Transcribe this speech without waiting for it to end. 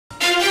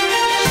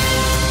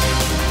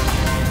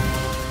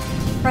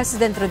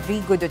President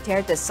Rodrigo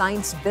Duterte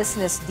signs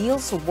business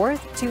deals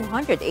worth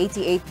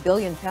 288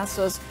 billion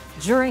pesos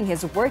during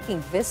his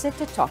working visit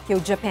to Tokyo,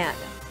 Japan.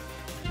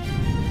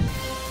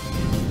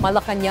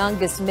 Malacañang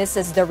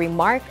dismisses the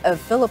remark of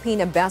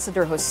Philippine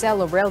Ambassador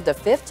Laurel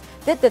V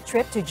that the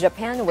trip to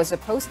Japan was a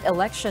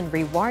post-election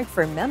reward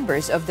for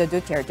members of the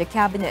Duterte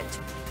cabinet.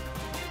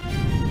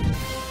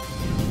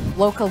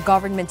 Local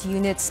government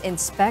units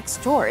inspect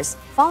stores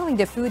following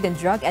the Food and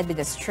Drug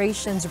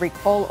Administration's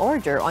recall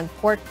order on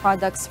pork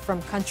products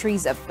from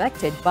countries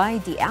affected by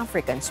the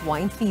African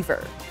swine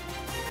fever.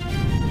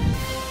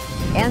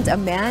 And a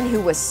man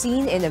who was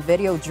seen in a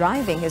video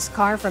driving his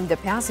car from the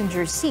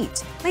passenger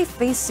seat may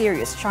face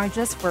serious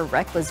charges for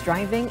reckless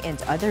driving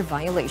and other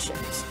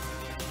violations.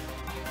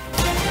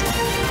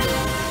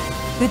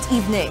 Good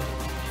evening.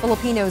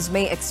 Filipinos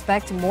may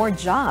expect more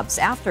jobs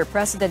after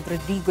President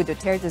Rodrigo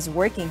Duterte's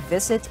working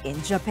visit in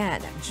Japan.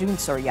 June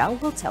Sorial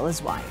will tell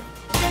us why.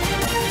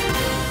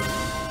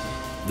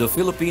 The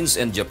Philippines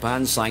and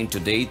Japan signed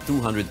today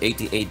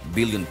 288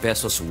 billion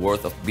pesos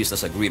worth of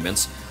business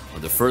agreements on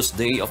the first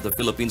day of the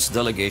Philippines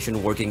delegation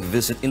working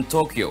visit in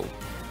Tokyo.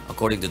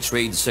 According to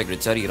Trade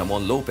Secretary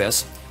Ramon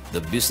Lopez,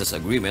 the business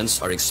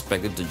agreements are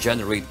expected to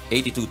generate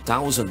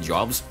 82,000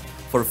 jobs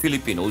for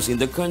Filipinos in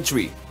the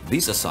country.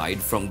 This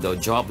aside from the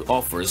job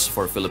offers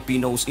for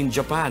Filipinos in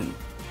Japan.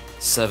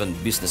 7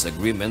 business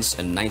agreements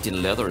and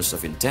 19 letters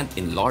of intent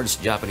in large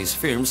Japanese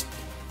firms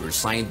were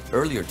signed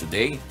earlier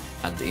today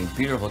at the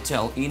Imperial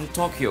Hotel in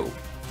Tokyo.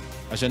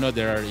 As you know,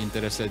 there are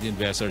interested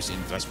investors in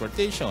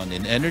transportation,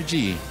 in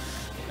energy,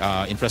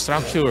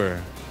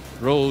 infrastructure,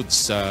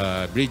 roads,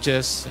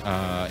 bridges,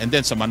 and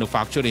then sa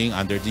manufacturing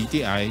under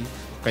DTI.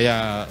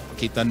 Kaya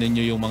kita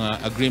ninyo yung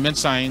mga agreement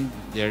signed,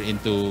 they're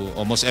into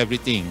almost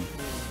everything,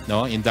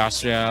 no?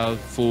 Industrial,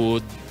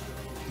 food,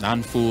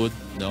 non-food,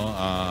 no?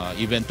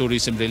 Even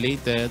tourism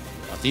related,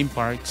 theme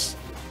parks.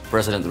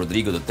 President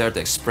Rodrigo Duterte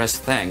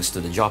expressed thanks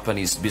to the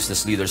Japanese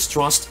business leaders'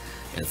 trust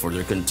and for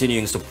their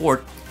continuing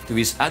support to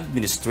his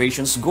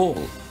administration's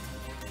goal.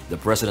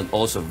 The president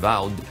also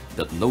vowed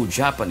that no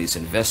Japanese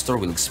investor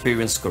will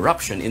experience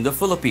corruption in the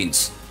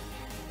Philippines.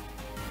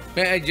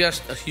 May I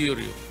just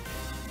assure you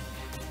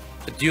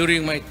that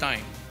during my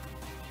time,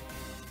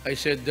 I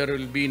said there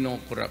will be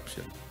no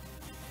corruption.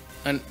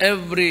 And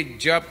every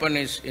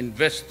Japanese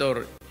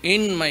investor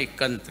in my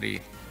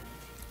country,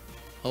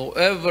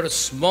 however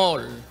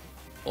small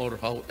or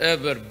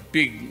however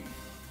big,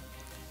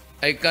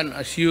 I can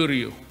assure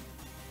you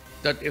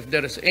that if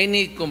there is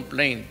any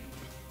complaint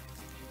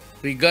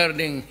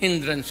regarding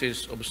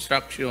hindrances,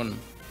 obstruction,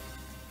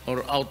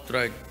 or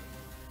outright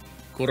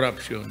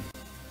corruption,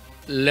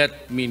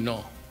 let me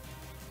know.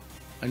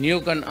 And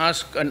you can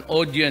ask an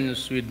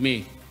audience with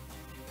me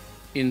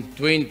in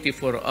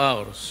 24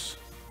 hours,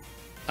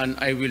 and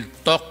I will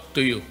talk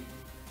to you.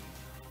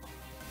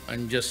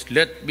 And just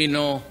let me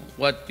know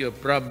what your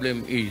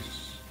problem is,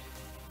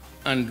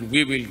 and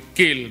we will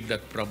kill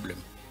that problem.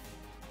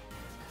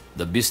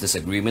 The business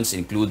agreements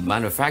include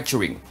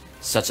manufacturing,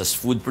 such as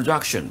food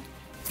production,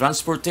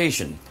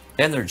 transportation,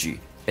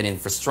 energy, and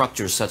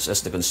infrastructure such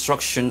as the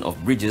construction of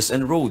bridges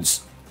and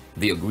roads.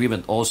 The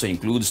agreement also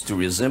includes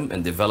tourism and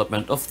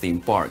development of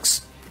theme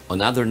parks. On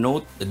another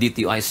note, the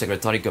DTI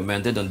Secretary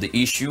commented on the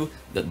issue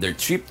that their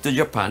trip to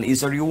Japan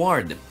is a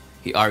reward.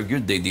 He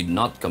argued they did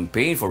not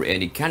campaign for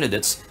any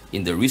candidates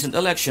in the recent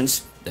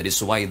elections, that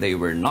is why they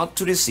were not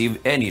to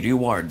receive any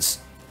rewards.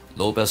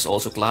 Lopez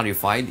also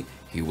clarified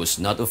he was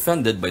not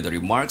offended by the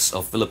remarks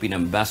of Philippine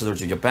Ambassador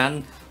to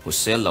Japan,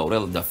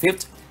 Laurel V,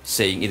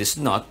 saying it is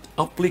not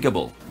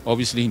applicable.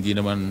 Obviously, hindi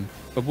naman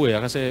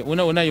pabuya kasi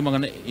una-una yung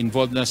mga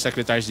involved na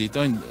secretaries dito,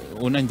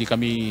 hindi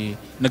kami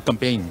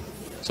nag-campaign.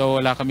 So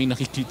wala kaming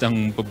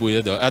nakikitang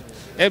pabuya doon. At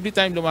every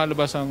time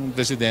lumalabas ang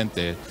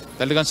presidente,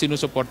 talagang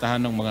sinusuportahan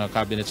ng mga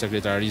cabinet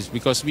secretaries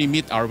because we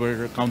meet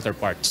our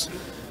counterparts.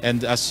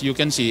 And as you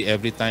can see,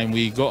 every time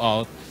we go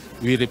out,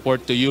 we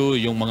report to you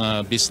yung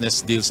mga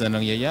business deals na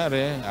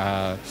nangyayari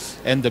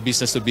and the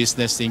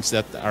business-to-business things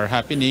that are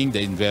happening, the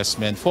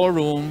investment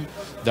forum,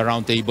 the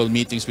roundtable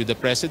meetings with the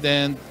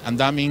President. Ang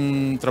daming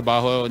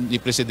trabaho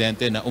ni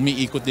Presidente na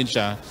umiikot din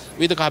siya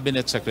with the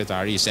cabinet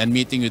secretaries and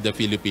meeting with the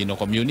Filipino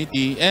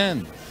community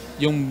and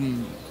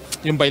yung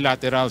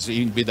bilaterals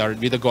with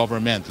the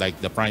government like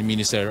the Prime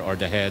Minister or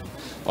the head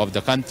of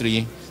the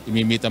country.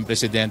 Imi-meet ang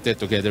Presidente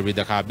together with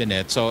the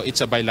cabinet. So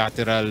it's a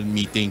bilateral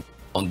meeting.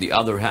 On the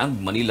other hand,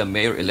 Manila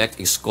Mayor-elect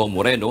Isko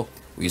Moreno,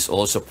 who is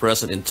also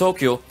present in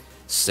Tokyo,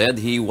 said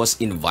he was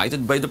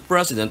invited by the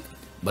president,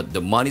 but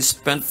the money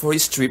spent for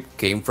his trip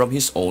came from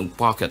his own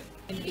pocket.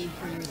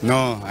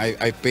 No,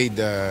 I paid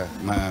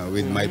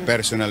with my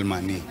personal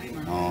money,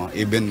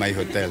 even my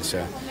hotels.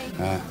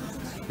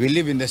 We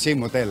live in the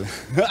same hotel.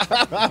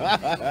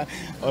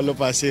 All of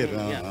us here.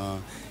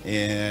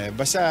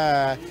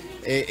 Basta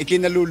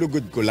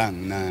ikinalulugod ko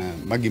lang na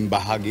maging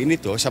bahagi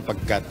nito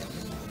sapagkat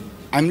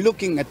I'm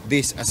looking at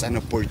this as an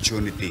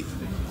opportunity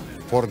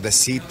for the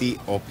city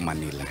of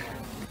Manila.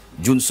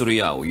 Jun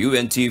Suriao,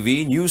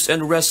 UNTV News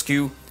and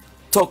Rescue,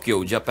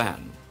 Tokyo,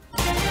 Japan.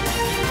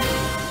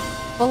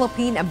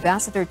 Philippine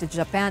Ambassador to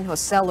Japan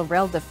Jose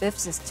Laurel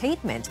V's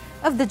statement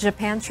of the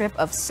Japan trip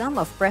of some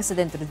of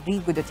President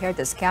Rodrigo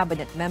Duterte's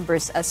cabinet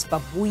members as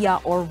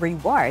pabuya or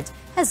reward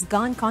has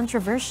gone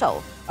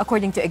controversial.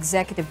 According to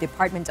Executive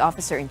Department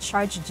Officer in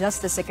Charge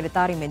Justice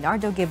Secretary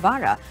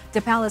Guevarra,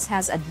 the palace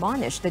has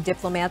admonished the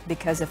diplomat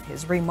because of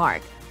his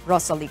remark.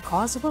 Rosalie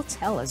Cos will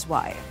tell us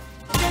why.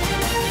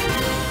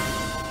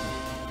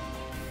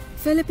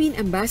 Philippine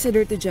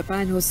Ambassador to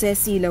Japan Jose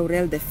C.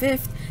 Laurel V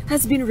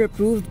has been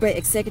reproved by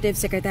Executive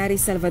Secretary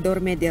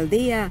Salvador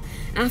Medialdea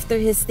after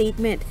his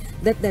statement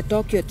that the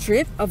Tokyo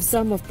trip of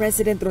some of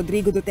President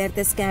Rodrigo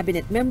Duterte's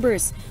cabinet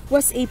members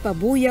was a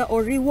pabuya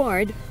or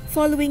reward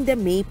following the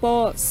May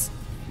pause.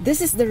 This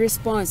is the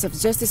response of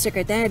Justice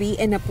Secretary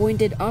and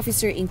appointed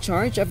officer in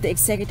charge of the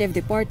Executive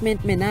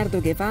Department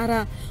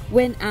Guevarra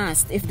when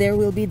asked if there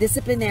will be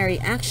disciplinary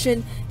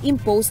action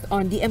imposed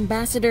on the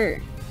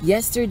ambassador.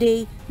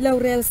 Yesterday,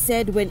 Laurel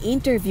said when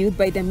interviewed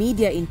by the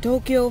media in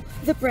Tokyo,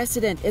 the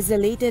president is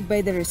elated by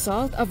the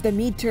result of the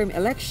midterm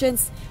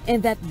elections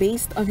and that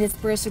based on his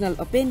personal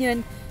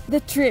opinion,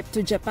 the trip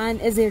to Japan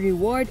is a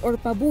reward or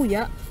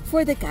pabuya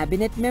for the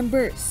cabinet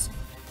members.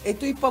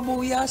 Ito'y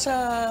pabuya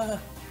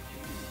sa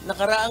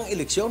nakaraang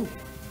eleksyon.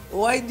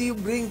 Why do you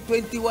bring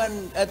 20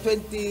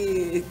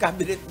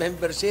 cabinet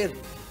members here?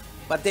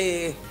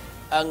 Pati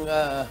ang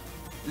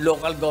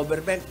local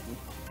government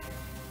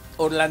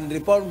or land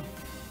reform.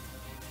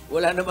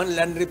 Wala naman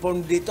land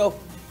reform dito.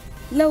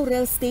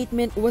 Laurel's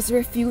statement was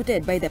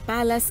refuted by the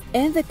palace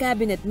and the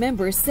cabinet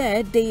members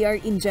said they are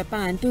in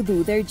Japan to do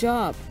their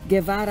job.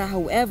 Guevarra,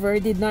 however,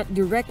 did not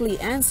directly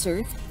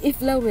answer if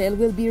Laurel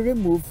will be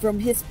removed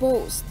from his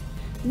post.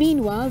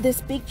 Meanwhile,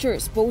 these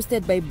pictures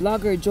posted by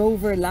blogger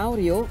Jover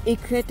Laurio, a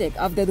critic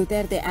of the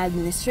Duterte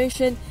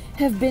administration,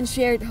 have been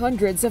shared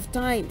hundreds of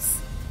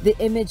times. The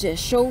images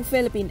show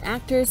Philippine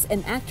actors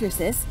and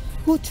actresses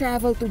who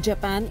traveled to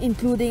Japan,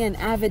 including an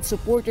avid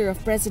supporter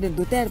of President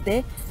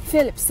Duterte,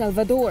 Philip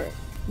Salvador.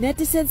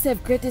 Netizens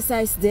have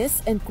criticized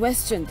this and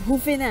questioned who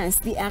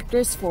financed the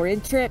actors'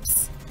 foreign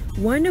trips.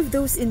 One of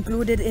those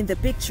included in the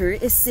picture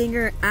is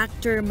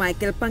singer-actor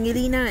Michael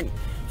Pangilinan.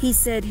 He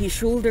said he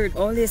shouldered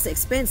all his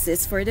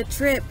expenses for the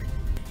trip.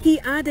 He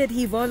added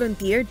he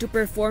volunteered to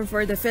perform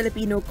for the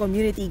Filipino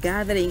community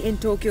gathering in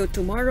Tokyo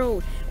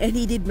tomorrow and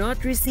he did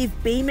not receive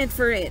payment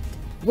for it.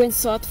 When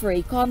sought for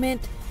a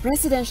comment,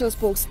 Presidential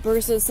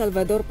spokesperson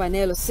Salvador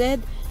Panelo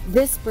said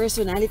these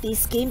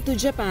personalities came to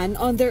Japan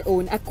on their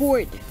own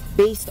accord.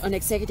 Based on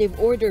Executive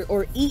Order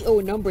or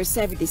EO number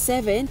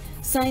 77,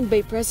 signed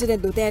by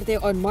President Duterte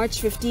on March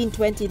 15,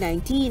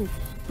 2019,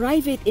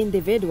 private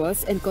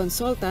individuals and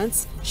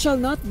consultants shall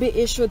not be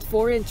issued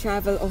foreign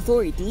travel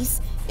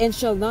authorities and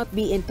shall not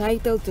be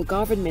entitled to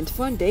government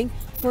funding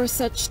for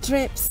such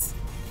trips.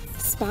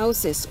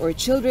 Spouses or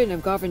children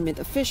of government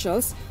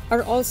officials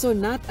are also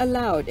not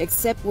allowed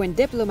except when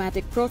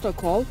diplomatic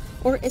protocol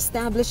or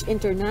established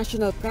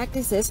international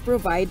practices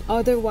provide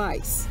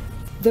otherwise.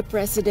 The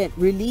President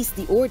released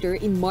the order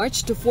in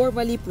March to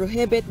formally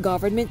prohibit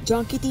government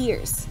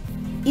junketeers.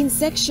 In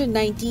Section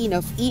 19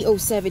 of EO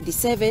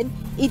 77,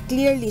 it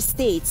clearly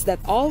states that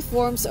all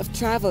forms of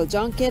travel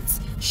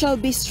junkets shall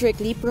be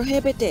strictly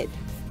prohibited.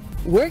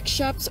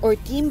 Workshops or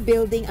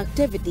team-building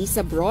activities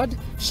abroad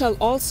shall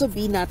also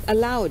be not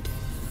allowed.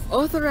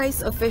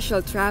 Authorized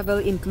official travel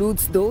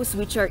includes those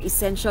which are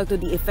essential to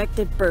the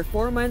effective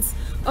performance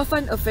of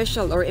an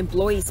official or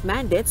employee's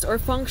mandates or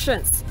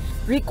functions,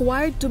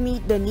 required to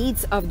meet the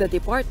needs of the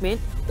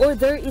department, or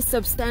there is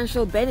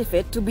substantial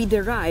benefit to be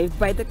derived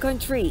by the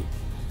country.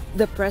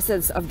 The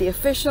presence of the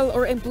official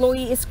or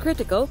employee is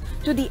critical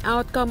to the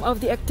outcome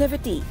of the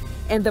activity,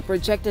 and the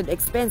projected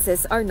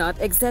expenses are not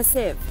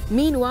excessive.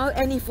 Meanwhile,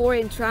 any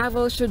foreign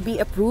travel should be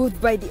approved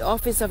by the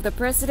Office of the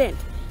President,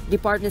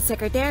 Department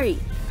Secretary,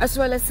 as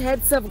well as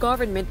heads of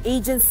government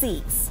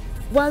agencies,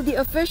 while the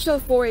official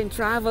foreign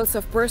travels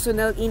of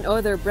personnel in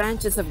other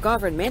branches of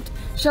government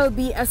shall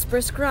be as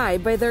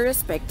prescribed by their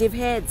respective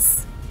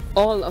heads.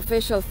 All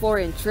official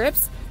foreign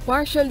trips,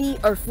 partially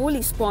or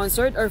fully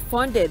sponsored or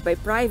funded by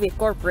private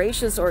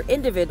corporations or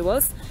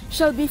individuals,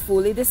 shall be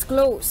fully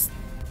disclosed.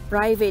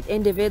 Private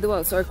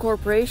individuals or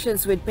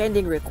corporations with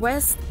pending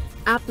requests,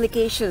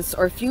 applications,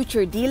 or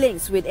future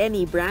dealings with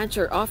any branch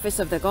or office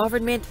of the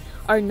government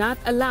are not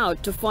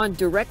allowed to fund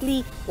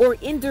directly or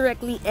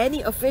indirectly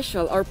any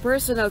official or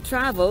personal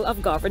travel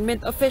of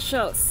government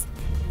officials.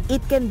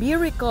 It can be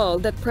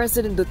recalled that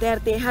President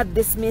Duterte had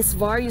dismissed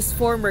various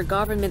former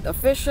government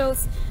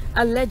officials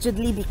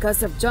allegedly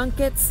because of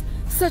junkets,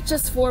 such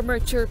as former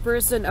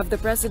chairperson of the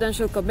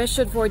Presidential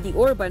Commission for the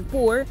Urban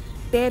Poor,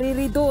 Terry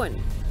Ridon,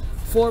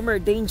 former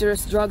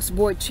Dangerous Drugs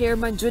Board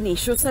Chairman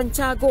Junicio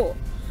Santiago,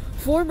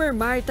 former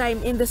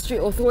Maritime Industry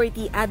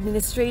Authority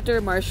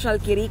Administrator Marshal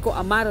Quirico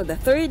Amaro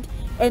III,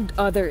 and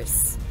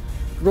others.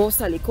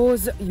 Rosalie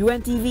Cos,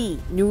 UNTV,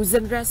 News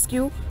and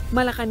Rescue,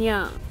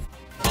 Malacañang.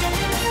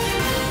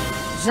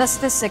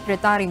 Justice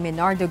Secretary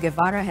Menardo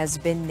Guevarra has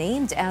been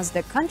named as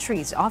the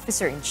country's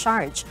officer in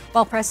charge,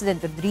 while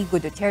President Rodrigo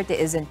Duterte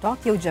is in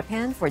Tokyo,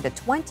 Japan for the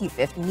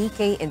 25th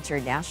Nikkei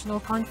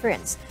International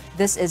Conference.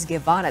 This is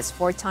Guevarra's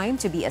fourth time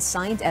to be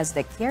assigned as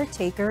the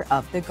caretaker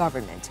of the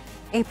government.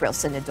 April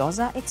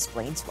Senedoza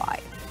explains why.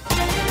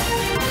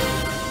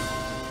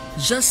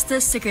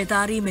 Justice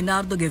Secretary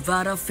Menardo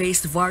Guevarra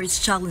faced various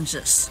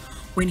challenges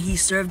when he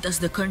served as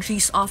the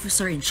country's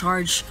officer in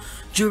charge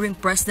during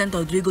President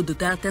Rodrigo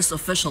Duterte's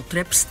official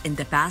trips in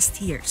the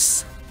past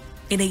years.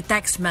 In a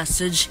text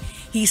message,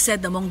 he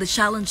said among the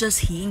challenges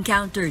he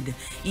encountered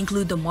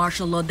include the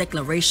martial law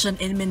declaration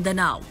in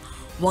Mindanao,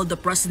 while the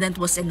president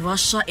was in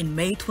Russia in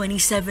May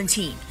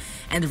 2017,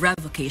 and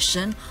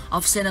revocation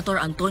of Senator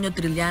Antonio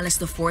Trillanes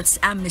IV's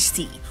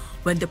amnesty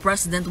when the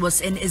president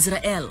was in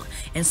Israel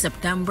in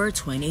September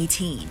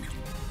 2018.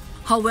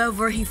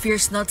 However, he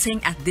fears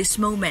nothing at this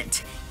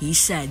moment, he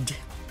said.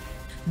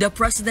 The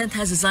president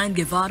has assigned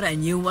Guevarra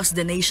anew as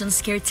the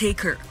nation's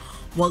caretaker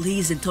while he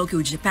is in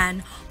Tokyo,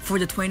 Japan for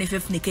the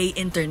 25th Nikkei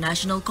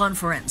International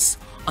Conference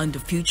on the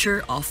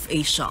Future of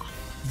Asia.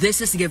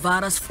 This is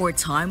Guevarra's fourth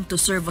time to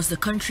serve as the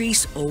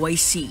country's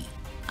OIC.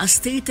 As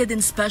stated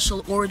in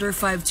Special Order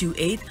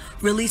 528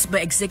 released by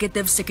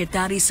Executive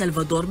Secretary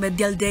Salvador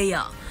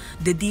Medialdea,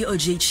 the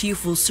DOJ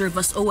chief will serve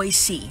as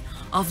OIC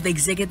of the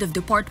Executive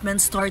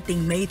Department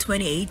starting May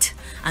 28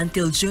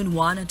 until June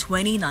 1,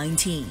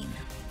 2019.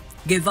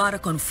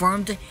 Guevarra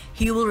confirmed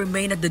he will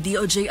remain at the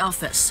DOJ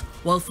office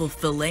while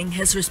fulfilling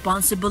his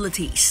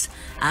responsibilities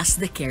as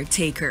the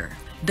caretaker.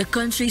 The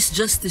country's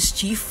Justice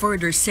Chief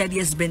further said he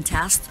has been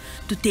tasked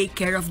to take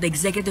care of the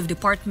Executive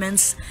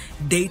Department's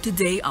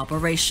day-to-day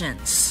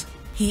operations.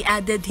 He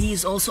added he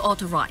is also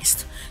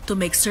authorized to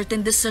make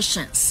certain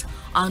decisions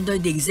under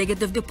the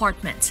Executive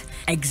Department,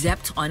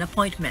 except on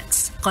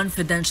appointments,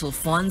 confidential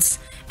funds,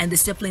 and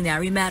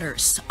disciplinary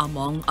matters,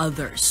 among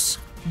others.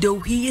 Though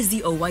he is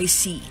the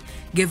OIC,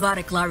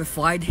 Guevarra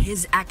clarified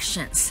his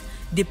actions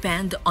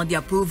depend on the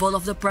approval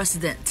of the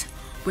President,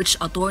 which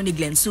Attorney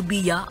Glenn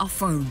Subilla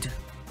affirmed.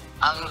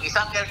 Ang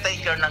isang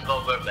caretaker ng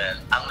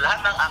government, ang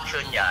lahat ng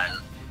action niyan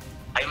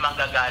ay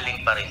manggagaling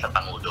pa rin sa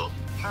Pangulo,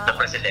 sa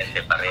Presidente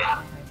pa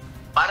rin.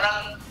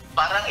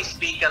 Parang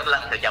speaker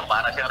lang siya dyan,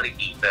 para siyang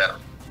repeater.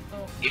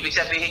 Ibig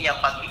sabihin niya,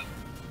 pag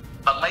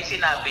may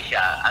sinabi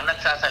siya, ang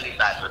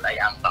nagsasalita doon ay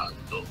ang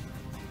Pangulo.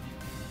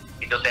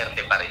 Si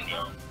Duterte pa rin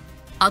yun.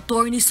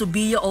 Attorney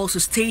Subilla also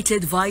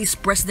stated Vice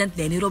President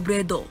Leni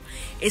Robredo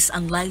is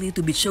unlikely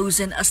to be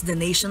chosen as the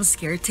nation's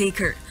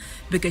caretaker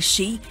because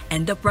she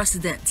and the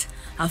President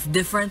have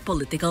different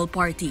political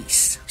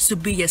parties.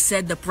 Subilla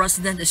said the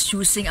President is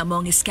choosing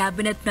among his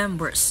cabinet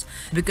members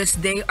because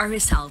they are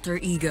his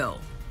alter ego.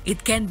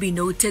 It can be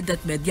noted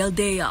that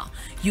Medialdea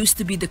used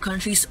to be the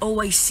country's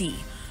OIC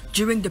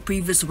during the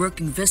previous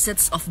working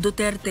visits of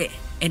Duterte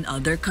in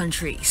other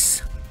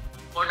countries.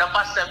 For the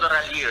past several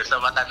years,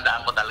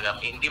 matandaan ko talaga,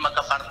 hindi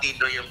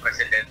magkapartido yung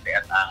Presidente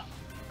at ang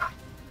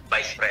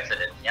Vice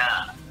President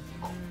niya.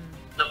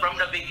 So from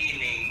the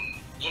beginning,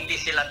 hindi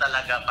sila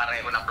talaga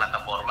pareho ng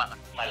plataforma.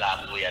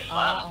 Malabo yan,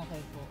 ma'am.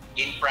 Okay po.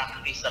 In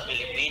practice sa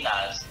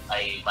Pilipinas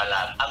ay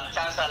malabo. Ang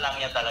tsansa lang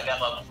niya talaga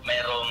pag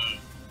mayroong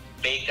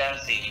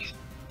vacancy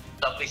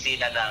sa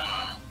opisina ng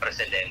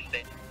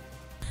Presidente.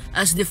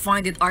 As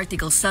defined in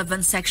Article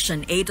 7,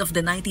 Section 8 of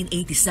the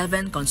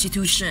 1987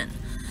 Constitution,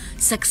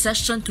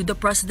 succession to the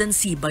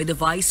presidency by the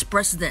Vice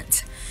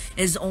President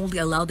is only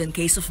allowed in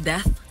case of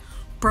death,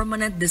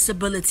 permanent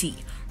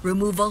disability,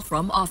 removal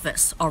from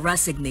office, or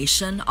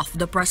resignation of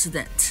the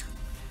President.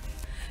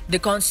 The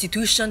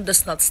Constitution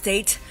does not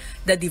state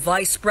that the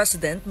Vice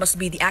President must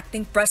be the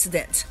acting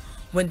President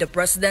when the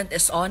President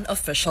is on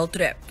official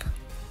trip.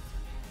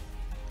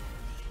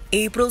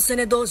 April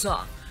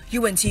Senedoza,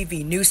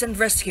 UNTV News and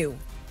Rescue,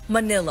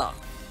 Manila.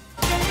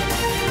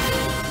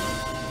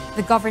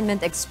 The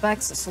government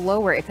expects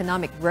slower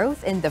economic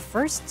growth in the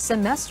first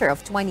semester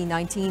of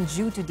 2019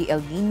 due to the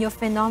El Niño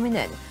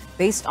phenomenon.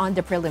 Based on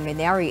the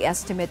preliminary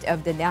estimate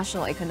of the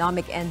National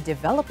Economic and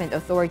Development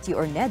Authority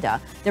or NEDA,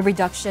 the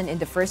reduction in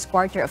the first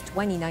quarter of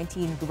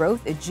 2019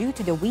 growth due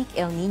to the weak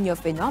El Niño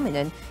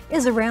phenomenon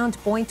is around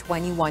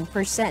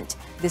 0.21%.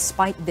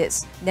 Despite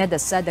this, NEDA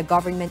said the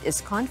government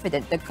is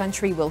confident the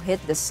country will hit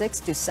the 6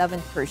 to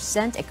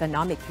 7%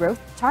 economic growth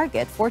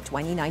target for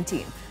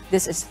 2019.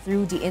 This is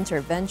through the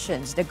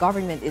interventions the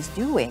government is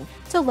doing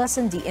to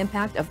lessen the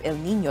impact of El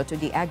Niño to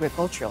the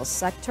agricultural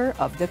sector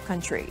of the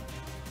country.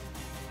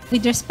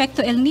 With respect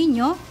to El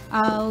Niño,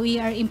 we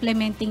are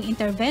implementing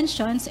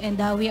interventions and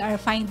we are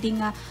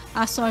finding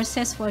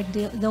sources for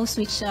those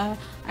which are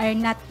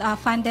not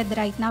funded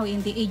right now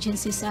in the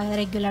agency's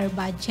regular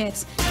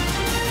budgets.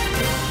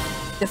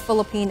 The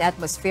Philippine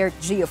Atmospheric,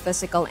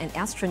 Geophysical and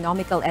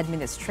Astronomical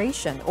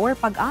Administration, or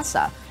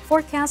PAGASA,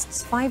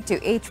 forecasts 5 to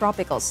 8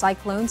 tropical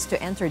cyclones to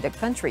enter the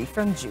country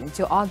from June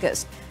to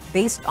August.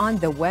 Based on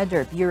the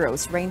Weather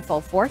Bureau's rainfall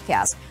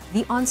forecast,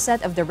 the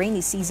onset of the rainy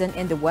season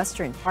in the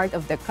western part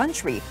of the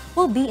country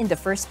will be in the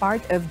first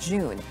part of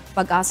June.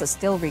 PAGASA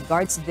still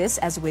regards this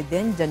as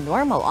within the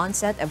normal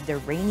onset of the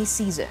rainy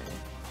season.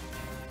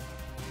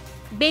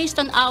 based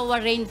on our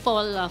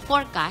rainfall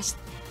forecast,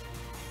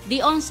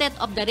 the onset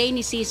of the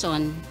rainy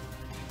season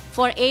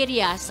for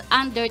areas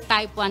under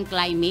Type 1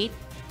 climate,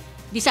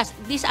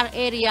 these are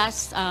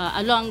areas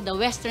along the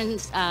western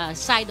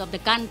side of the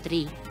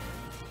country,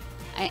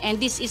 and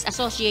this is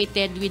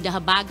associated with the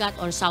Habagat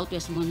or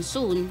southwest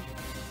monsoon.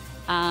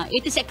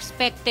 It is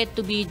expected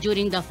to be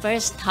during the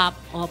first half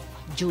of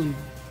June.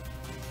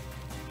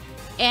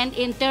 And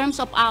in terms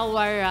of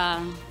our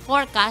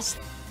forecast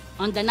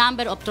on the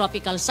number of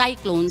tropical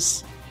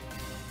cyclones,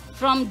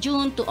 from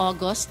June to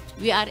August,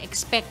 we are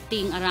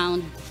expecting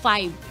around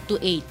 5 to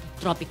 8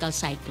 tropical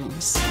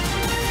cyclones.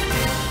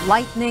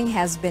 Lightning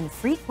has been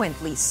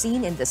frequently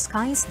seen in the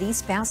skies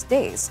these past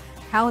days.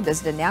 How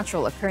does the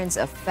natural occurrence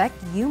affect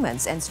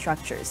humans and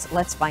structures?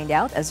 Let's find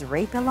out as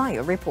Ray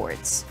Pelayo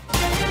reports.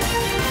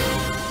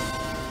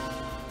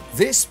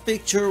 This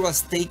picture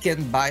was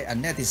taken by a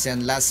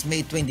netizen last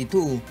May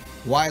 22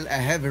 while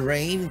a heavy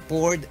rain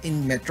poured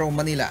in Metro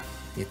Manila.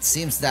 It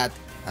seems that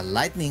a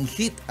lightning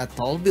hit a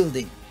tall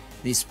building.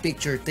 This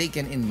picture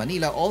taken in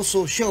Manila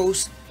also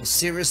shows a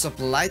series of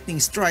lightning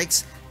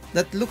strikes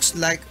that looks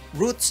like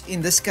roots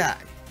in the sky.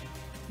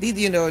 Did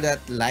you know that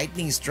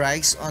lightning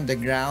strikes on the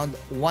ground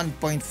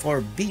 1.4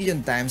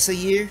 billion times a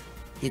year?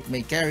 It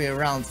may carry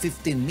around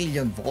 15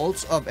 million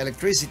volts of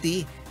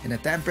electricity and a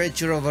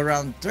temperature of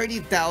around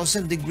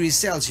 30,000 degrees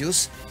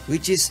Celsius,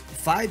 which is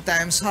 5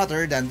 times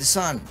hotter than the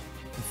sun.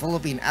 The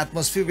Philippine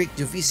Atmospheric,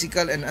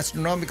 Geophysical and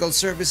Astronomical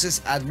Services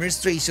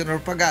Administration or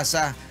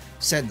PAGASA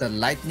said the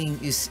lightning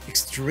is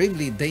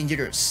extremely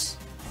dangerous.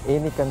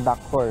 Any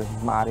conductor,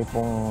 maaari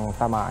pong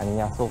tamaan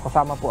niya. So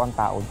kasama po ang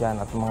tao dyan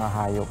at mga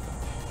hayop.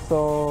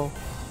 So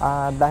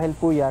dahil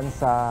po yan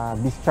sa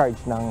discharge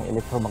ng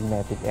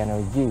electromagnetic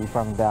energy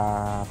from the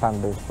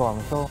thunderstorm.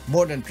 So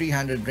more than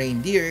 300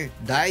 reindeer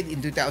died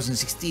in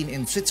 2016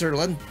 in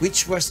Switzerland,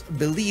 which was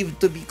believed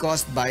to be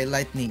caused by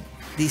lightning.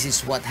 This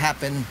is what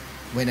happened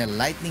when a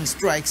lightning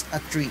strikes a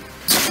tree.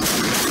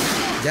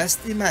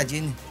 Just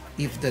imagine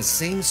if the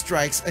same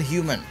strikes a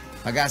human.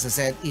 Pagasa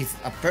said if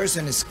a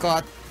person is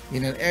caught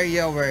in an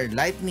area where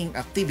lightning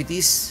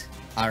activities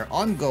are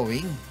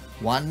ongoing,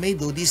 one may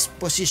do this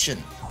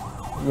position.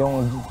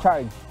 Yung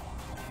charge,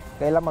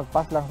 kailangan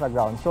mag-pass lang sa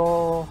ground.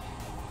 So,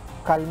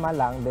 kalma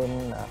lang,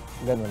 then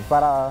ganun.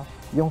 Para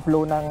yung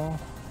flow ng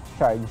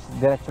charge,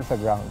 diretso sa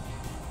ground.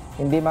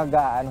 Hindi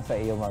mag-aano sa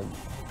iyo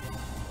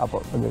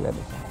magagano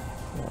siya.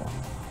 Yeah.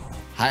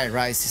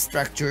 High-rise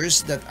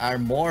structures that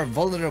are more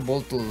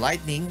vulnerable to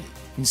lightning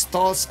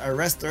installs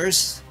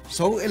arresters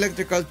so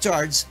electrical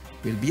charge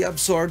will be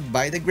absorbed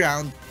by the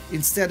ground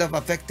instead of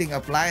affecting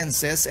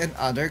appliances and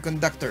other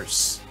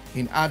conductors.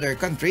 In other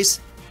countries,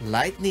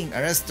 lightning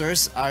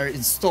arresters are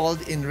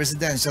installed in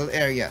residential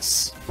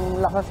areas.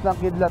 Ang lakas ng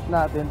kidlat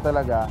natin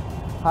talaga,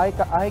 high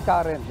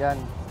current yan,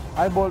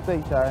 high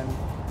voltage yan,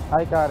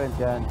 high current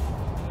yan.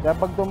 Kaya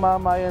pag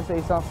tumama yan sa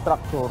isang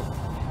structure,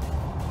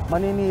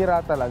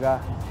 maninira talaga.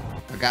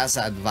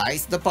 PAGASA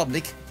advised the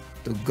public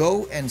to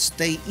go and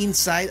stay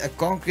inside a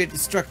concrete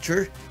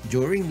structure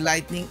during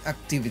lightning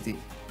activity.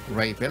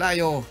 Ray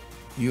Pelayo,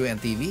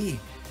 UNTV,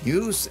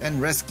 News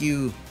and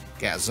Rescue,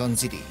 Quezon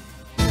City.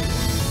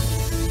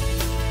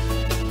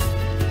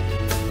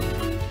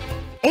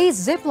 A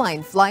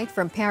zipline flight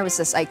from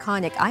Paris's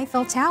iconic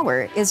Eiffel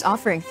Tower is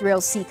offering thrill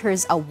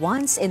seekers a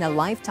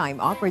once-in-a-lifetime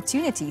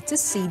opportunity to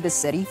see the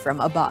city from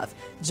above.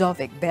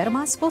 Jovic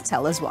Bermas will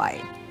tell us why.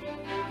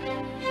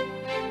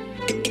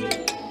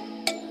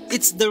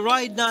 It's the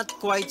ride not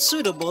quite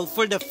suitable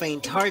for the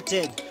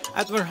faint-hearted.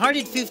 At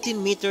 115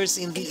 meters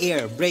in the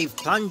air, brave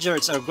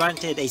plungers are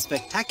granted a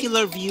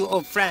spectacular view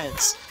of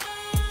France.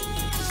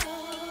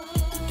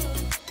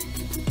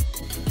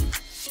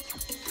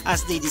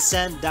 As they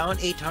descend down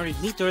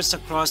 800 meters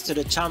across to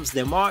the Champs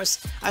de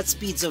Mars at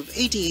speeds of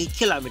 88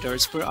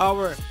 kilometers per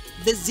hour.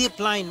 The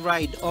zipline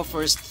ride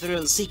offers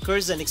thrill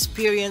seekers an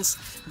experience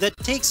that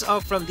takes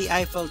off from the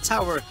Eiffel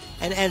Tower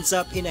and ends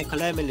up in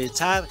École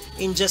Militaire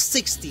in just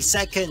 60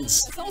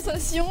 seconds.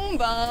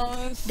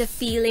 The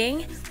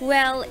feeling?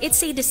 Well,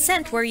 it's a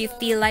descent where you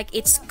feel like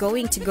it's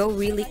going to go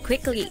really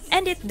quickly.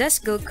 And it does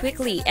go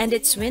quickly, and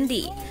it's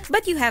windy.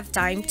 But you have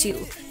time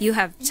too. You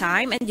have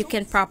time and you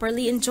can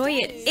properly enjoy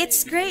it.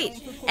 It's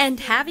great! And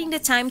having the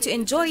time to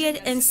enjoy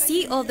it and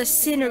see all the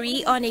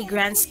scenery on a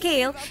grand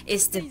scale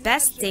is the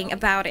best thing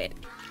about it.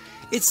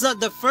 It's not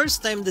the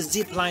first time the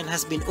zipline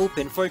has been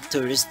open for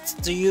tourists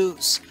to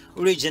use.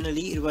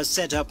 Originally, it was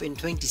set up in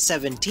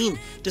 2017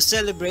 to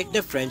celebrate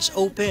the French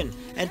Open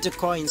and to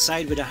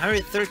coincide with the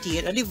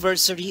 130th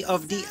anniversary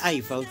of the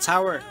Eiffel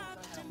Tower.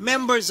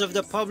 Members of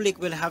the public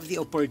will have the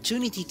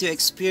opportunity to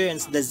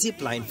experience the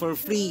zipline for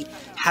free,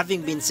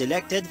 having been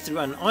selected through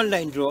an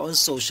online draw on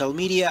social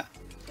media.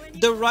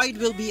 The ride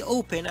will be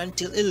open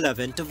until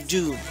 11th of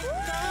June.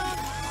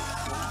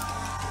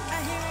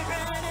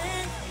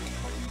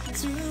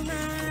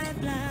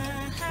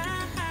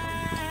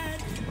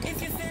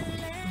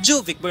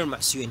 Jovic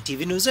Bermas,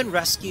 UNTV News and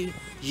Rescue,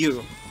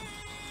 Europe.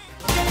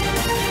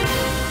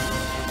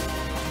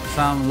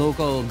 Some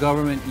local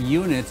government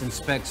units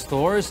inspect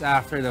stores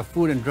after the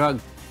Food and Drug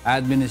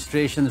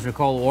administration's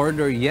recall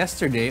order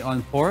yesterday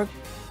on pork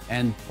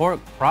and pork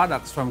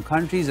products from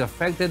countries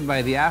affected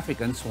by the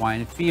African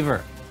swine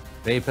fever.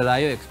 Ray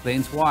Pelayo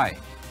explains why.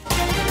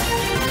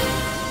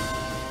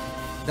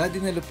 The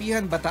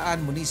Dinalupihan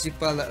Bataan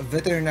Municipal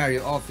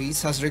Veterinary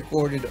Office has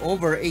recorded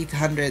over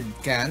 800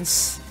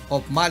 cans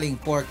of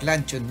maling pork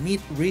luncheon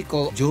meat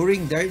recall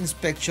during their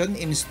inspection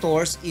in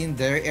stores in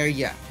their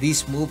area.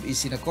 This move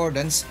is in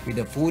accordance with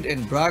the Food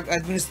and Drug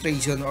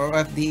Administration or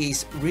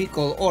FDA's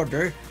recall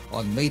order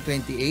on May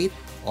 28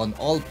 on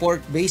all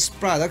pork-based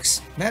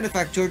products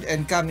manufactured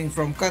and coming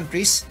from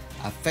countries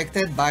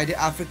affected by the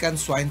African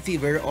swine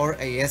fever or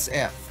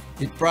ASF.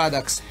 The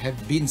products have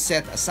been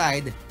set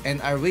aside and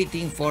are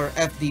waiting for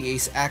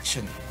FDA's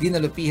action.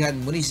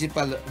 Dinalupihan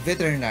Municipal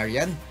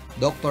Veterinarian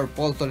Dr.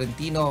 Paul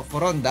Tolentino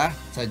Foronda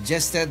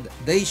suggested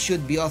they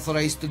should be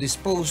authorized to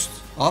dispose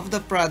of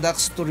the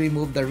products to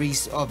remove the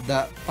risk of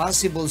the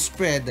possible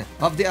spread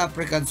of the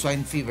African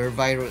swine fever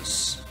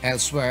virus.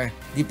 Elsewhere,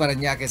 the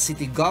Parañaque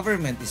City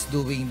government is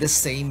doing the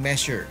same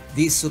measure.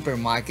 This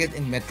supermarket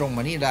in Metro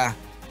Manila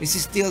is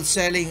still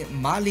selling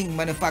maling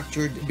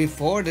manufactured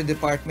before the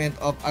Department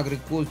of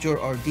Agriculture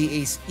or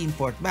DA's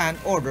import ban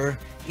order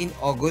in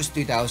August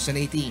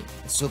 2018.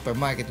 The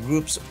supermarket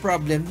group's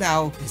problem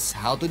now is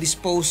how to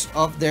dispose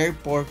of their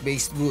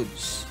pork-based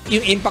goods.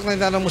 Yung impact na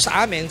natanong mo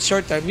sa amin,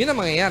 short term, yun ang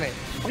mangyayari.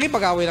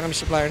 Pakipag-away na kami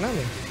sa supplier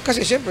namin.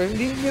 Kasi siyempre,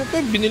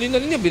 binili na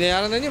niya,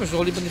 binayaran na niya, mas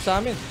sulit pa din sa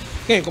amin.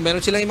 Ngayon, kung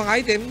meron silang ibang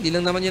item, hindi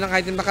lang naman yun ang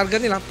item na karga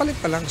nila, palit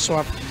pa lang,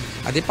 swap.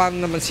 At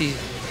paano naman si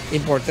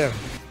importer?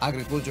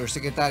 Agriculture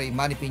Secretary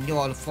Manny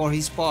Piñol, for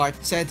his part,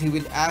 said he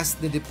will ask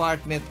the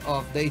Department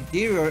of the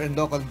Interior and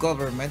Local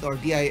Government or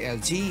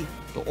DILG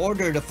to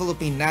order the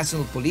Philippine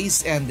National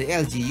Police and the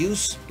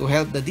LGUs to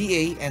help the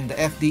DA and the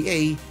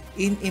FDA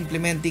in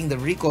implementing the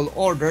recall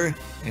order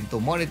and to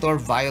monitor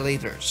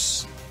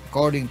violators.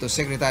 According to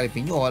Secretary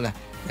Piñol,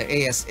 the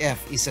ASF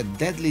is a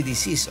deadly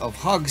disease of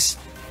hogs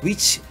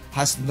which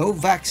has no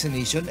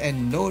vaccination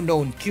and no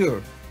known cure.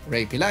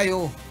 Ray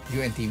Pelayo,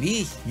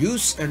 UNTV,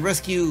 News and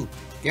Rescue,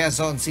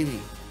 Quezon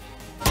City.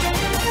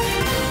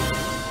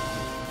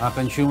 A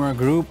consumer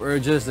group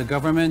urges the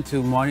government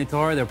to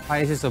monitor the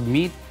prices of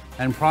meat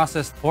and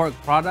processed pork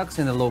products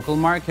in the local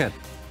market.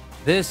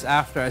 This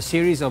after a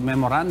series of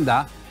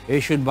memoranda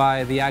issued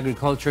by the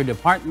Agriculture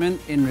Department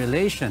in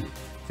relation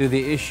to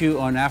the issue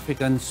on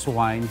African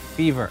swine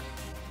fever.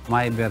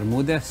 May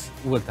Bermudez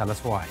will tell us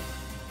why.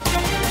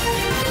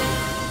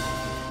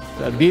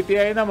 Sa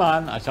DTI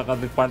naman at saka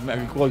Department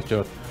of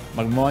Agriculture,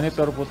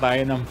 mag-monitor po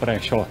tayo ng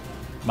presyo.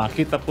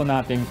 Makita po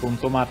natin kung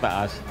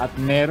tumataas at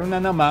meron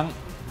na namang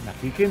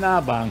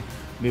nakikinabang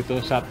dito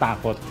sa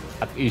takot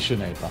at issue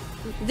na ito.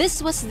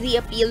 This was the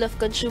appeal of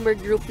consumer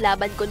group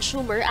Laban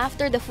Consumer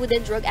after the Food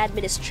and Drug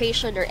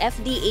Administration or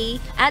FDA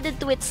added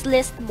to its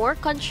list more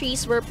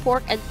countries where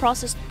pork and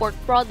processed pork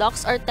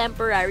products are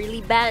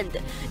temporarily banned.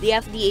 The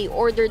FDA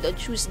ordered on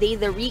Tuesday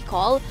the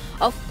recall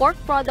of pork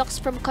products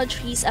from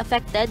countries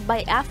affected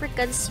by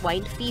African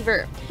swine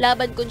fever.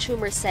 Laban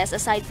Consumer says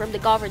aside from the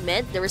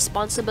government, the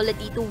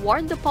responsibility to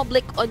warn the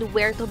public on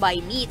where to buy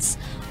meats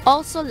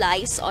also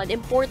lies on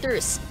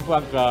importers.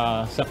 Pag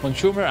sa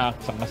Consumer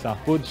Act saka sa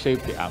Food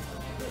Safety Act,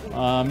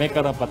 may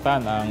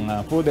karapatan ang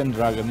Food and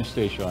Drug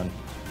Administration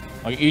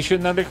mag-issue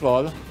ng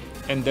recall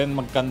and then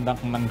mag-conduct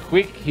ng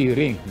quick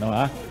hearing, no,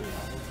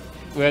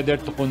 whether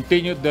to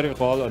continue the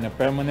recall on a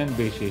permanent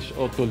basis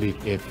or to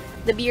lift it.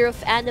 The Bureau of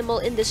Animal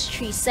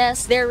Industry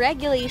says their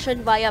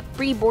regulation via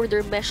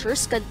pre-border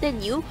measures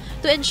continue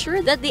to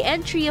ensure that the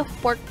entry of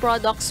pork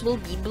products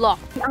will be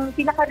blocked. Ang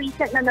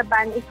pinaka-recent na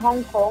naban is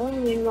Hong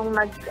Kong, yun yung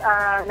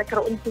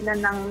nagkaroon sila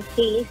ng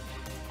case.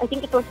 I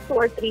think it was 2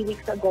 or 3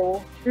 weeks ago.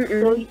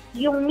 So,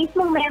 yung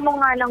mismong memo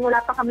nga lang, wala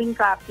pa kaming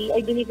copy.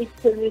 I believe it's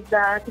still with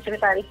the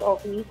Secretary's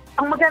office.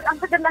 Ang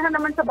kagandahan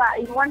naman sa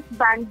bahay, once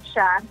banned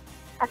siya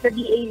at the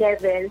DA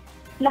level,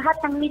 lahat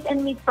ng meat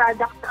and meat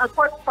products,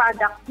 pork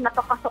products na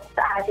papasok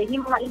sa atin,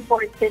 yung mga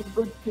imported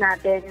goods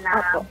natin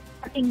na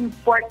ating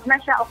pork na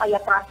siya o kaya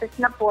processed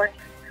na pork,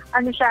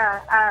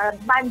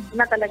 banned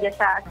na talaga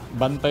siya.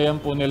 Bantayan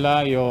po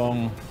nila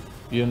yung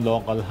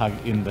local hog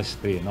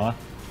industry, no?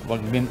 Wag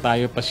din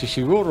tayo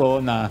pasisiguro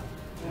na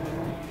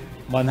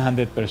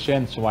 100%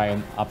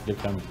 swine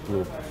applicant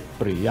group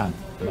free yan,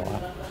 no?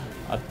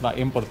 At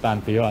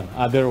importante yon.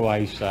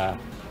 Otherwise,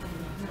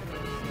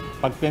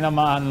 pag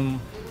tinamaan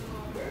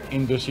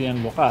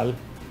industriyan lokal,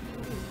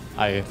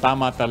 ay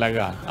tama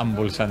talaga ang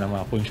bulsa ng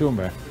mga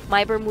consumer.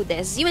 May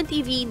Bermudez,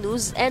 UNTV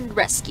News and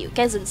Rescue,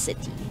 Quezon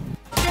City.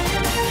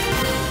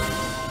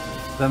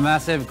 The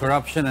massive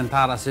corruption and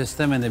para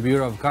system in the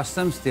Bureau of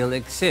Customs still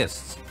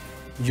exists.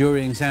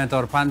 During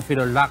Senator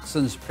Panfilo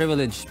Lacson's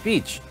privileged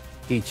speech,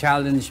 he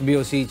challenged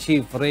BOC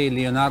Chief Ray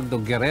Leonardo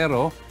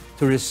Guerrero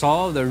to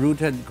resolve the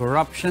rooted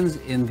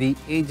corruptions in the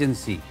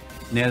agency.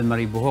 Nel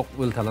Marie Buhok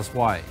will tell us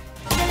why.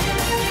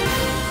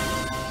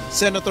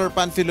 Senator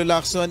Panfilo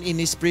Lacson, in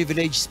his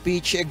privileged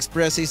speech,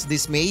 expresses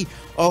dismay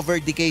over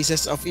the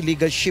cases of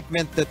illegal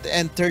shipment that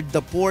entered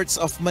the ports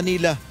of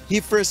Manila. He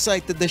first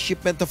cited the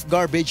shipment of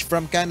garbage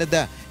from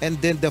Canada and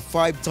then the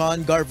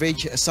 5-ton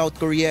garbage South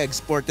Korea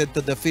exported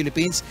to the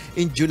Philippines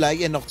in July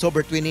and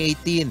October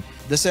 2018.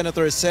 The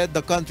senator said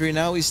the country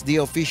now is the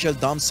official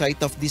dump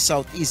site of the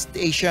Southeast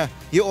Asia.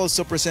 He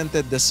also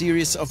presented the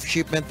series of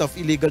shipment of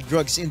illegal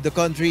drugs in the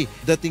country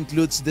that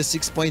includes the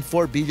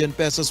 6.4 billion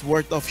pesos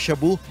worth of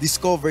shabu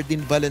discovered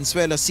in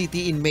Valenzuela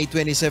City in May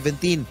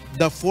 2017,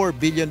 the 4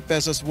 billion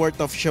pesos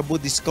worth of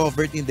shabu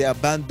discovered in the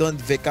abandoned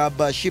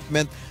Vecaba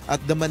shipment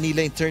at the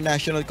Manila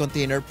International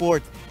Container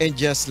Port, and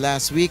just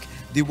last week,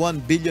 the 1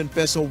 billion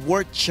peso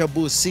worth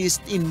shabu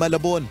seized in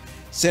Malabon.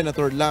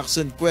 Senator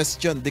Lacson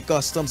questioned the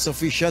customs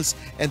officials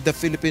and the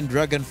Philippine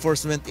Drug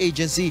Enforcement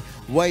Agency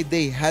why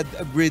they had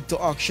agreed to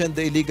auction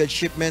the illegal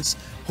shipments,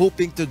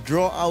 hoping to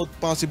draw out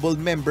possible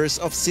members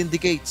of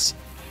syndicates.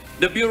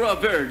 The Bureau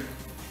averred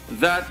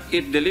that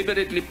it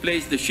deliberately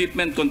placed the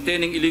shipment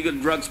containing illegal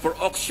drugs for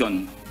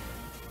auction,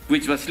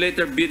 which was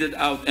later bidded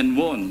out and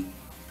won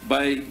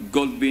by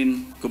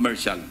Goldbean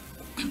Commercial.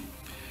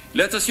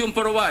 Let's assume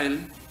for a while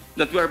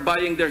that we are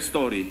buying their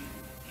story.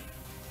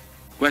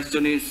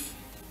 Question is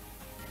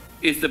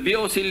the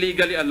BOC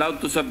legally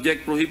allowed to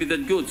subject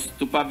prohibited goods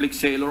to public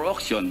sale or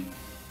auction?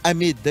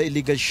 Amid the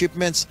illegal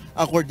shipments,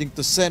 according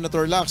to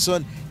Senator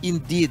Lacson,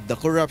 indeed the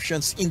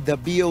corruptions in the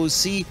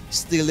BOC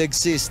still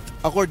exist.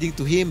 According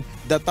to him,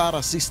 the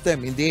TARA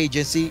system in the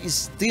agency is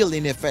still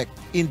in effect.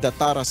 In the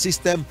TARA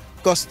system,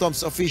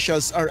 customs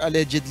officials are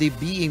allegedly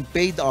being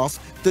paid off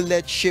to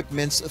let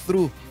shipments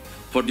through.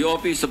 For the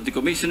Office of the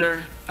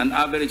Commissioner, an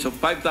average of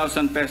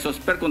 5,000 pesos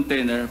per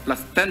container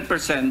plus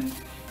 10%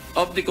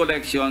 of the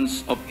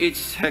collections of each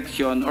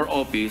section or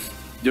office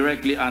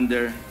directly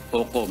under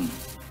OCOM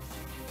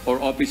or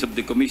Office of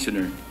the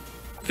Commissioner.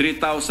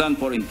 3,000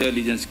 for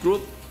intelligence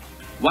group,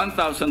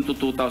 1,000 to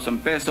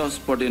 2,000 pesos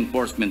for the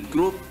enforcement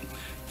group,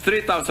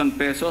 3,000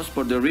 pesos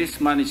for the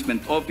risk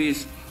management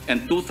office,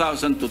 and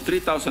 2,000 to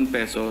 3,000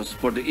 pesos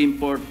for the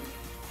import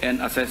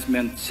and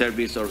assessment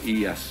service or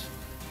IAS.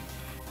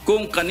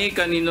 Kung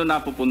kani-kanino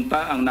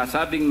napupunta ang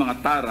nasabing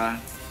mga tara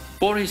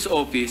for his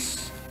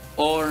office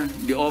or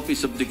the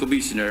Office of the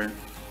Commissioner,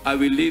 I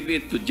will leave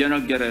it to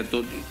General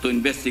Guerrero to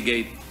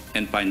investigate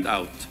and find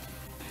out.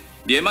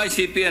 The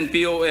MICP and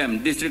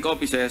POM district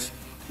offices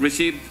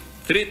received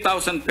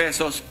 3,000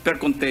 pesos per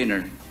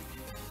container.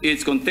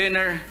 Each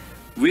container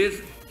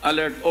with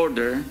alert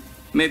order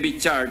may be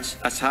charged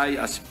as high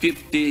as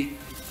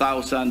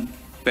 50,000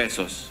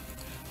 pesos.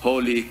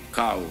 Holy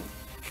cow.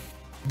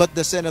 But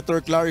the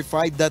senator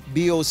clarified that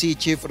BOC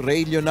Chief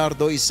Ray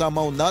Leonardo is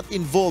somehow not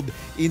involved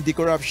in the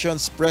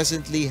corruptions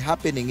presently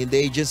happening in the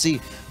agency,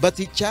 but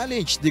he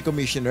challenged the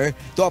commissioner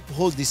to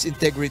uphold his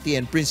integrity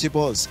and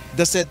principles.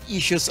 The said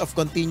issues of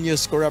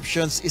continuous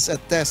corruptions is a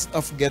test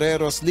of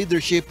Guerrero's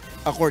leadership,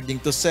 according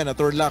to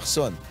Senator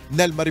Lacson.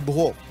 Nel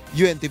Maribuho,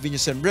 UNTV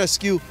News and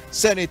Rescue,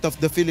 Senate of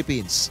the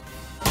Philippines.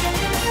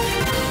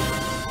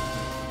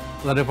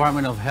 The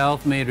Department of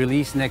Health may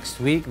release next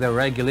week the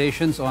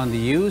regulations on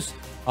the use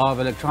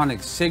of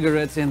electronic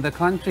cigarettes in the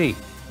country.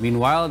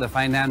 Meanwhile, the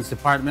Finance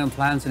Department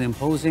plans an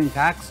imposing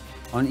tax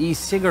on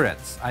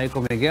e-cigarettes.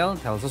 Aiko Miguel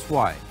tells us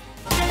why.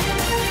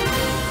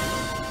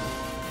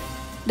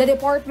 The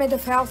Department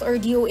of Health or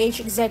DOH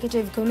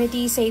Executive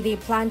Committee say they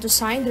plan to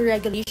sign the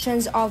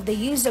regulations of the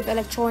use of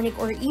electronic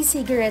or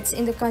e-cigarettes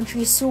in the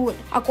country soon.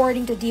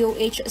 According to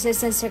DOH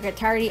Assistant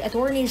Secretary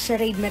Attorney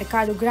Sherade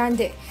Mercado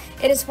Grande,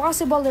 it is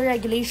possible the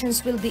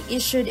regulations will be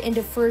issued in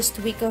the first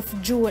week of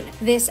June.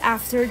 This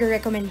after the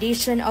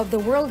recommendation of the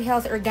World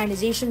Health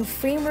Organization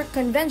Framework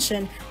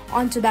Convention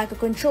on Tobacco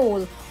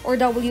Control, or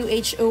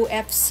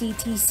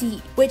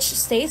WHO-FCTC, which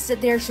states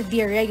that there should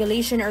be a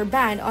regulation or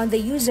ban on the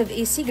use of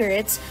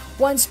e-cigarettes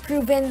once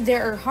proven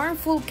there are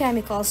harmful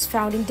chemicals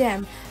found in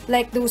them,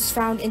 like those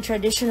found in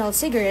traditional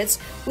cigarettes,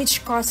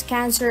 which cause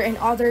cancer and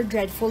other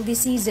dreadful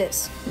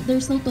diseases.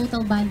 There's no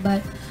total ban,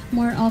 but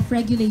more of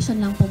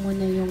regulation lang po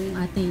muna yung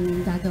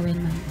ating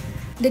gagawin, ma'am.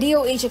 The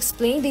DOH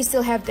explained they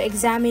still have to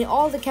examine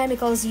all the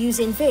chemicals used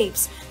in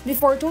vapes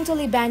before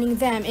totally banning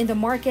them in the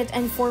market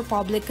and for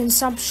public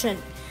consumption.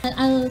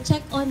 I'll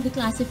check on the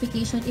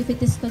classification if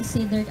it is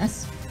considered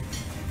as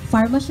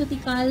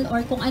pharmaceutical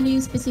or kung ano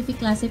yung specific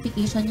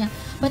classification niya.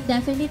 But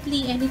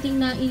definitely, anything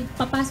na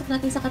ipapasok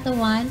natin sa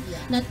katawan,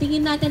 na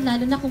tingin natin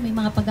lalo na kung may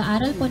mga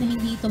pag-aaral po na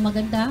hindi ito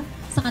maganda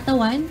sa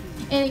katawan,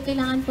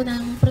 kailangan po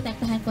ng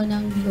protektahan po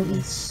ng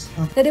DOH.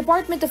 The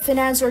Department of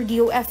Finance or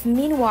DOF,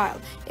 meanwhile,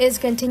 is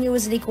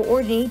continuously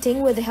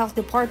coordinating with the Health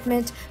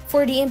Department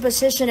for the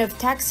imposition of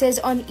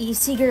taxes on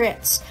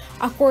e-cigarettes.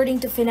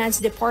 According to Finance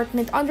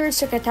Department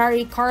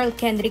Undersecretary Carl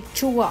Kendrick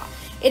Chua,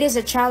 it is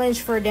a challenge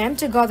for them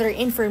to gather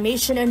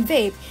information on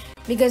vape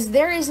because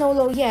there is no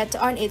law yet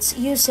on its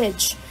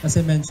usage. As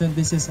I mentioned,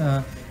 this is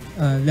a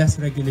less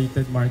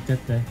regulated market.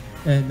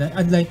 And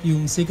unlike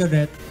yung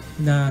cigarette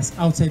na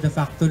outside the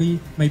factory,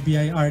 may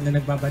BIR na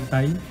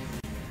nagbabantay.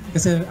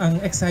 Kasi ang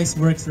excise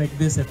works like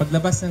this.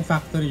 Paglabas ng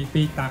factory,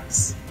 pay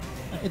tax.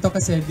 ito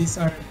kasi these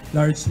are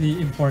largely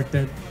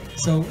imported.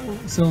 So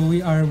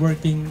we are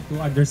working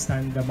to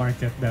understand the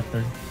market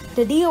better.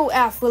 The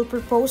DOF will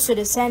propose to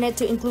the Senate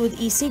to include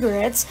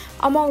e-cigarettes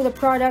among the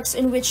products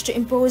in which to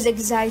impose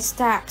excise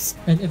tax.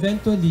 And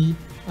eventually,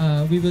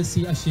 we will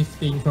see a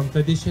shifting from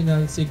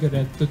traditional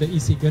cigarette to the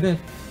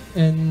e-cigarette.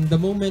 And the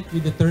moment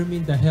we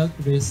determine the health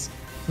risk,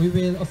 we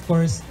will of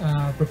course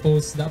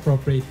propose the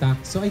appropriate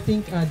tax. So I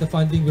think the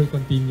funding will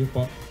continue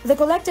po. The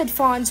collected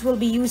funds will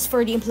be used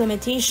for the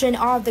implementation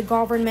of the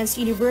government's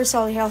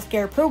Universal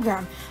Healthcare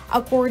Program,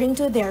 according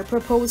to their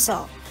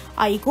proposal.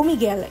 Aiko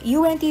Miguel,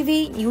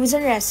 UNTV News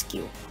and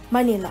Rescue,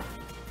 Manila.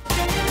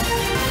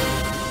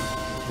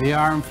 The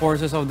Armed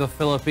Forces of the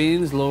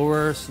Philippines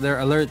lowers their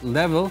alert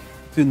level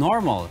to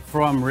normal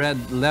from red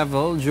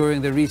level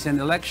during the recent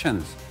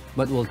elections,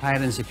 but will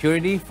tighten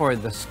security for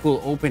the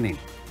school opening.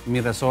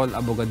 Mirasol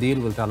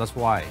Abogadil will tell us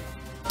why.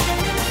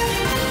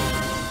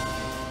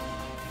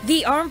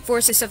 The Armed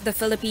Forces of the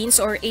Philippines,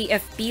 or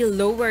AFP,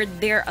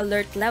 lowered their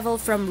alert level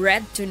from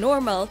red to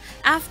normal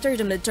after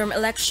the midterm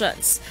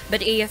elections. But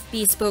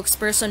AFP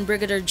spokesperson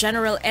Brigadier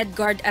General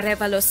Edgard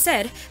Arevalo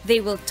said they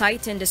will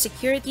tighten the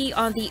security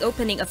on the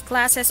opening of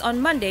classes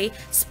on Monday,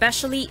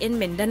 especially in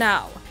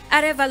Mindanao.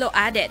 Arevalo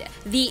added,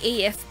 the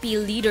AFP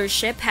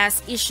leadership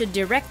has issued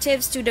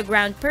directives to the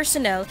ground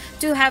personnel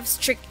to have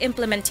strict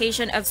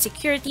implementation of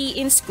security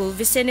in school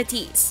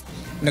vicinities.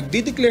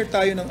 Nagdi-declare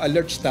tayo ng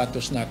alert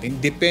status natin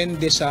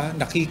depende sa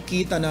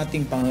nakikita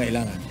nating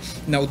pangangailangan.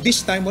 Now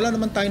this time, wala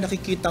naman tayo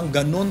nakikitang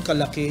ganon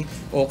kalaki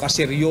o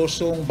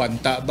kaseryosong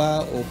banta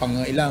ba o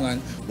pangangailangan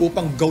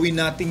upang gawin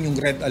natin yung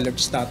red alert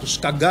status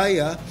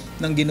kagaya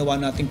ng ginawa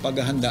nating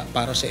paghahanda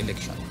para sa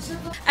election.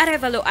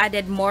 Arevalo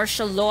added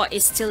martial law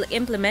is still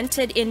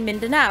implemented in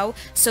Mindanao,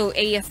 so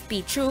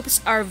AFP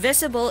troops are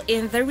visible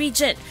in the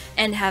region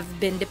and have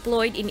been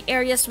deployed in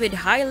areas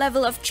with high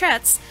level of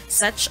threats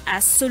such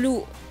as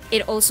Sulu.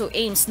 It also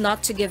aims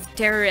not to give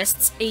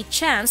terrorists a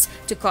chance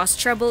to cause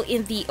trouble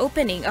in the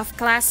opening of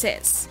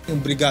classes. Yung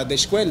Brigada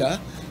Eskwela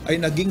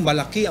ay naging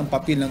malaki ang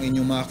papel ng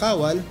inyong mga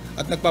kawal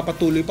at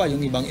nagpapatuloy pa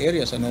yung ibang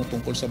areas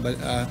tungkol sa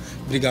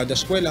Brigada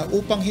Eskwela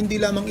upang hindi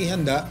lamang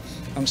ihanda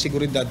ang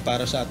seguridad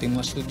para sa ating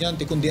mga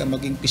estudyante kundi ang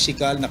maging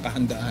pisikal na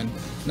kahandaan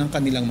ng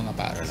kanilang mga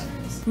paaralan.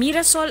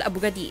 Mirasol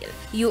Abogadil,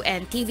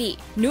 UNTV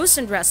News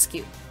and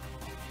Rescue.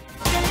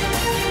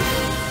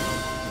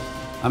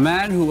 A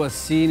man who was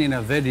seen in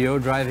a video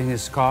driving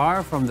his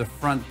car from the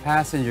front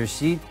passenger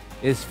seat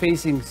is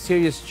facing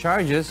serious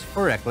charges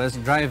for reckless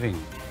driving.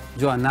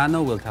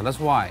 Joanano will tell us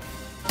why.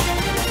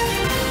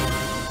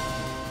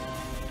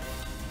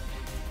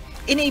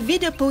 In a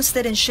video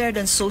posted and shared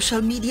on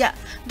social media,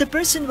 the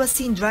person was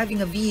seen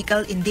driving a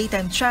vehicle in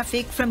daytime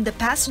traffic from the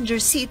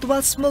passenger seat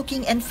while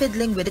smoking and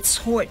fiddling with its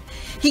horn.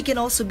 He can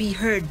also be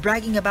heard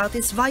bragging about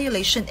his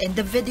violation in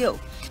the video.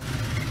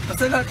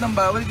 Kasi lahat ng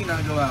bawal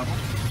ginagawa ko.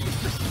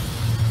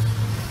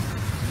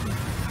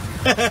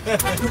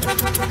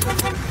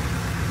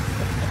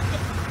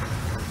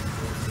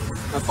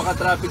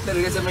 Napaka-traffic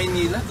talaga sa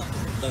Maynila.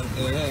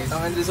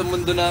 Ang hindi sa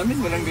mundo namin,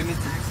 walang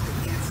ganito.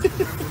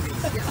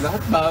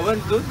 Lahat bawal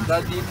doon,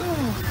 lahat dito.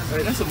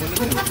 Kaya na, sumunod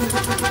na.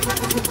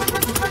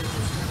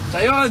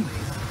 Sayon!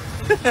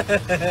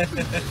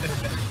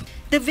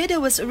 The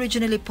video was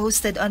originally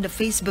posted on the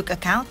Facebook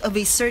account of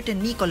a certain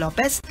Nico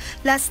Lopez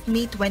last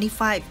May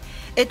 25.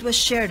 It was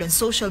shared on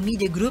social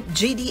media group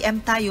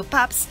JDM Tayo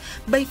Paps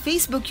by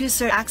Facebook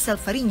user Axel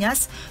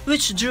Fariñas,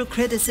 which drew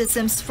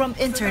criticisms from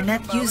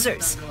internet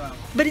users.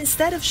 But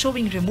instead of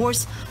showing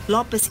remorse,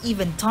 Lopez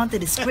even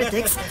taunted his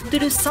critics to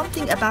do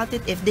something about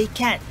it if they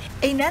can.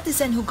 A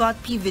netizen who got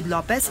peeved with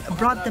Lopez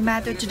brought the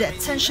matter to the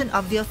attention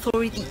of the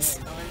authorities.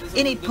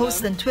 In a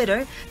post on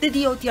Twitter, the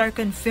DOTR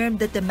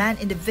confirmed that the man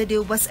in the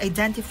video was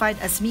identified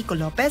as Miko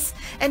Lopez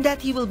and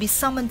that he will be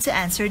summoned to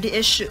answer the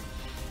issue.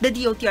 The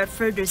DOTR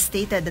further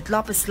stated that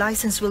Lopez's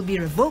license will be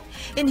revoked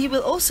and he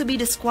will also be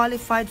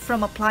disqualified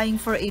from applying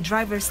for a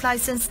driver's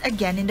license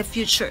again in the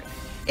future.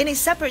 In a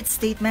separate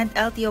statement,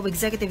 LTO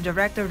Executive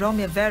Director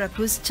Romeo Vera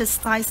Cruz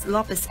chastised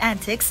Lopez's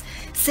antics,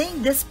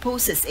 saying this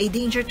poses a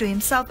danger to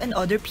himself and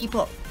other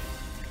people.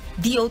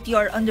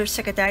 DOTR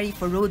Undersecretary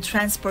for Road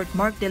Transport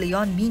Mark De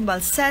Leon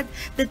meanwhile said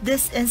that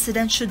this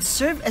incident should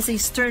serve as a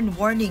stern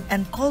warning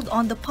and called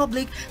on the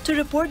public to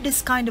report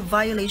this kind of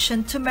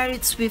violation to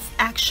merit swift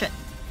action.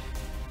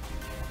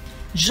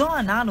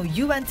 Joanano,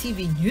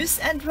 UNTV News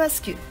and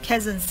Rescue,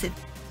 Quezon City.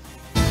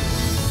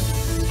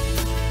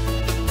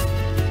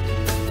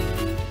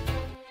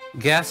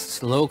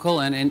 Guests,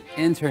 local and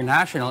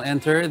international,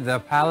 enter the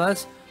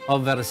Palace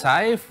of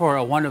Versailles for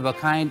a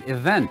one-of-a-kind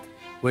event,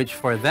 which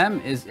for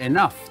them is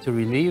enough to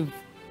relive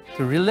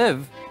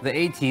the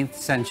 18th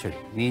century.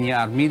 Nina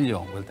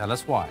Armilio will tell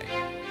us why.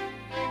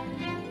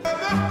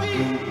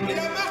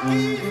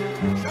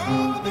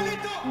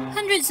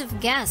 Hundreds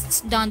of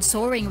guests donned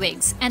soaring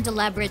wigs and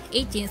elaborate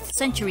 18th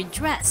century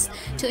dress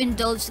to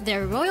indulge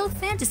their royal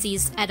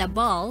fantasies at a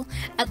ball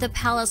at the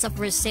Palace of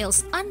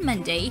Versailles on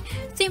Monday,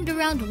 themed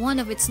around one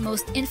of its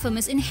most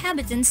infamous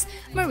inhabitants,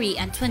 Marie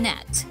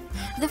Antoinette.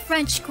 The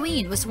French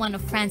Queen was one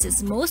of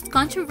France's most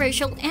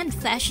controversial and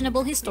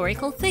fashionable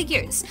historical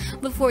figures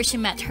before she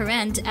met her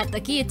end at the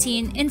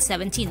guillotine in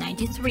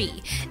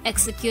 1793,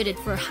 executed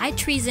for high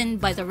treason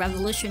by the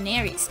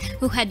revolutionaries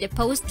who had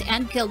deposed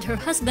and killed her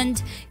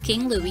husband,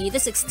 King Louis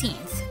XVI.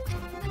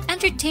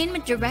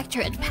 Entertainment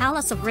director at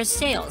Palace of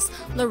Versailles,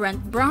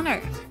 Laurent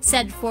Bronner,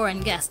 said foreign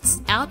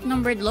guests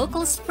outnumbered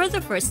locals for the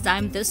first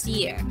time this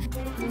year.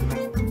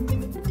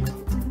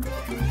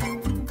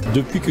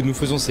 Depuis que nous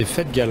faisons ces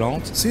fêtes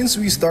galantes, since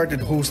we started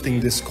hosting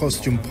these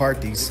costume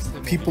parties,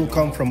 people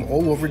come from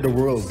all over the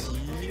world,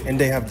 and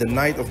they have the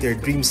night of their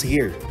dreams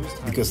here,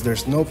 because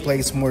there's no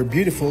place more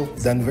beautiful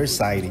than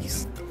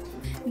Versailles.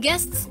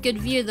 Guests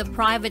could view the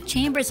private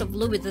chambers of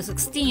Louis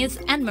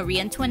XVI and Marie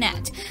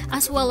Antoinette,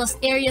 as well as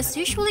areas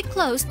usually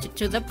closed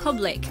to the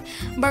public.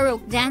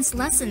 Baroque dance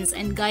lessons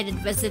and guided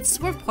visits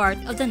were part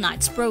of the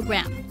night's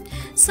program.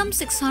 Some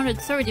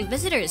 630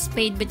 visitors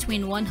paid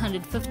between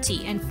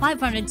 150 and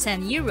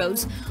 510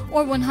 euros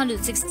or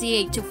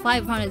 $168 to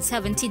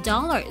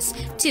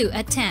 $570 to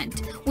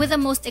attend, with the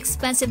most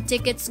expensive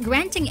tickets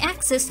granting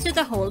access to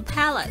the whole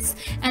palace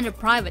and a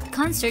private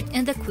concert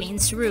in the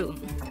Queen's room.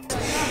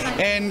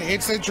 And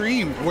it's a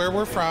dream. Where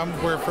we're from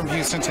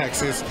Houston,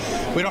 Texas.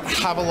 We don't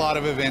have a lot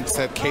of events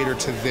that cater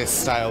to this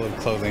style of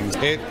clothing.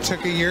 It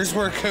took a year's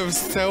work of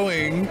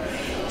sewing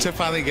to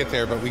finally get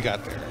there, but we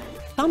got there.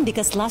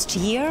 Because last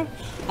year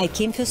I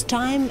came first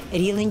time,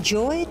 really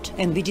enjoyed,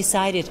 and we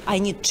decided I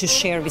need to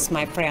share with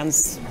my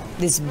friends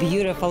this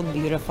beautiful,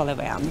 beautiful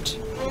event.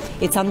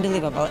 It's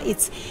unbelievable.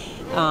 It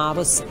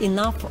was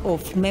enough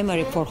of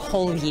memory for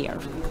whole year.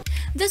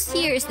 This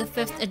year is the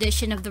 5th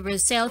edition of the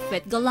Versailles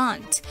Fête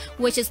Galante,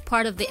 which is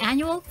part of the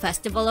annual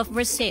Festival of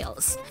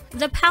Versailles.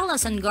 The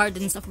Palace and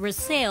Gardens of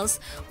Versailles,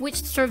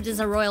 which served as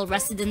a royal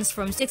residence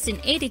from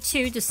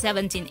 1682 to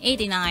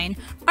 1789,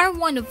 are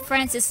one of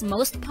France's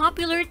most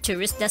popular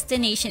tourist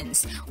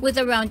destinations, with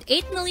around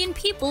 8 million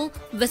people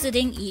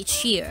visiting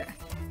each year.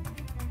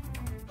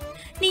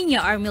 Nina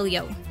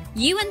Armilio,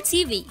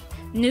 UNTV,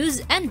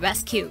 News and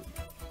Rescue.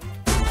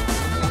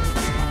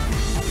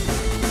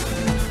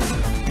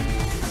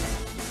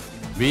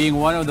 Being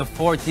one of the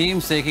 4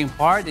 teams taking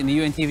part in the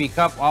UNTV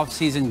Cup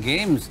off-season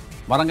games,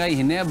 Barangay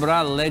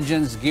Ginebra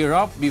legends gear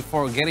up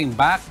before getting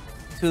back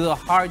to the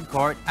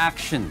hardcore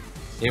action.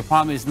 They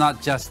promise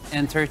not just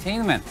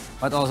entertainment,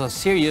 but also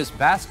serious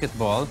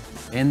basketball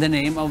in the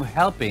name of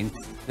helping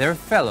their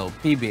fellow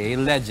PBA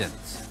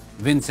legends.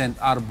 Vincent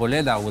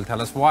Arboleda will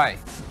tell us why.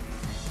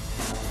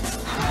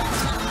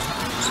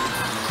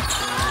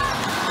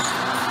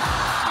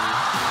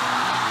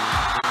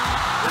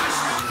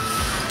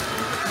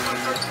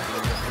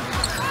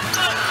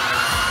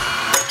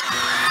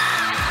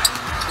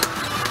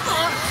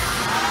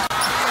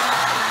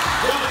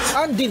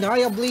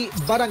 Undeniably,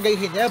 Barangay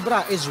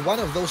Ginebra is one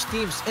of those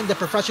teams in the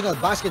professional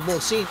basketball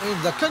scene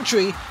in the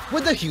country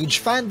with a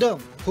huge fandom.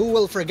 Who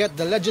will forget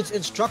the legends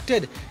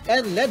instructed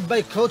and led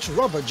by Coach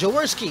Robert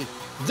Jaworski,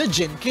 the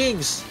Gin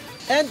Kings?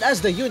 And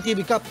as the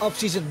UNTV Cup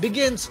off-season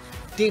begins,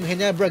 Team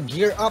Ginebra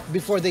gear up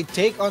before they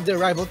take on their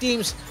rival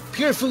teams,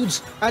 Pure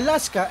Foods,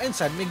 Alaska, and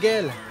San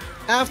Miguel.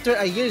 After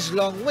a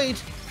years-long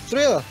wait,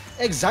 thrill,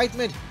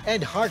 excitement,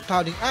 and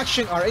heart-pounding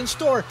action are in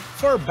store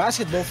for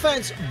basketball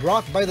fans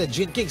brought by the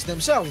Gin Kings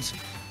themselves,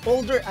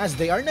 older as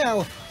they are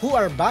now, who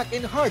are back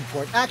in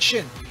hardcore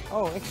action.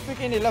 Oh,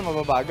 expectin nila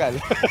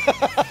mababagal.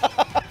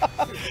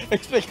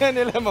 Expectin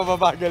nila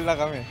mababagal na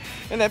kami.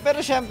 Hindi, pero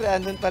syempre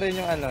andun pa rin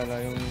yung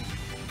yung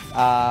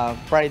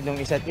pride ng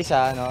isa't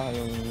isa,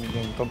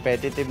 yung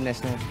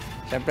competitiveness no.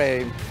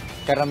 Syempre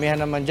karamihan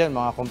naman diyan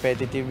mga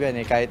competitive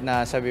yan kahit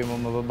na sabi mo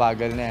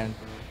mababagal na yan.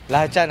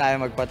 Lahat yan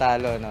ayaw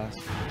magpatalo, no?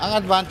 Ang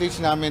advantage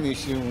namin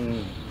is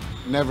yung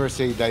never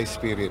say die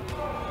spirit.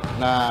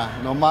 Na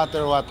no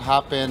matter what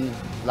happen,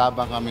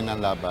 laban kami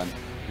ng laban.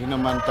 Yun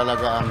naman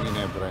talaga ang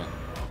Ginebra.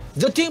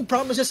 The team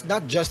promises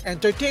not just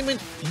entertainment,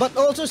 but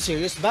also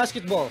serious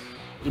basketball.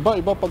 Iba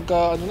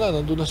pagka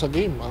nandun na sa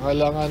game. Ang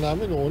kailangan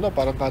namin una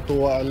parang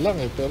katuwaan lang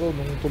pero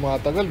nung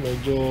tumatagal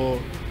medyo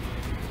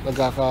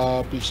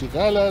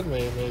nagkaka-pisikalan,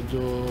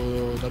 medyo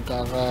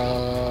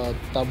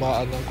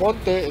nagkakatamaan ng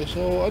konti.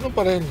 So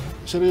pa rin,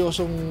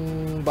 seryosong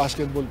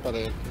basketball pa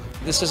rin.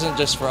 This isn't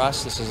just for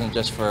us, this isn't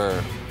just for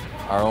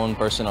our own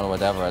personal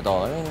whatever at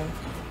all.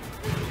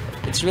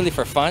 It's really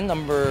for fun,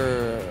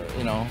 number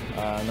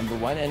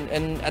one.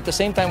 And at the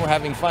same time we're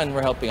having fun, we're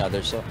helping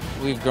others. So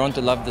we've grown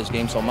to love this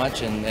game so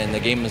much and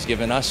the game has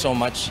given us so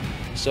much.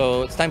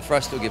 So it's time for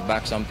us to give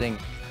back something.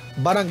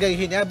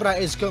 Barangay Ginebra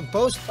is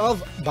composed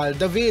of Bal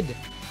David,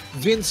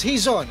 Vince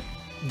Hizon,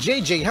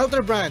 JJ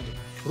Helterbrand,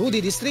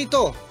 Rudy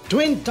Distrito,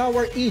 Twin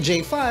Tower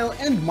EJ File,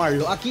 and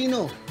Marlo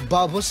Aquino,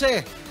 Bob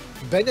Jose,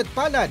 Bennett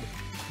Palad,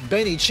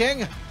 Benny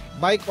Cheng,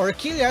 Mike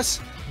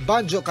Orquillas,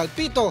 Banjo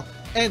Calpito,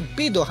 and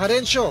Pido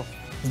Harencio.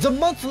 The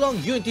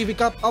month-long UNTV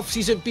Cup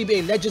off-season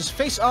PBA Legends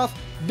Face-Off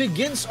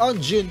begins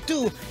on June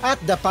 2 at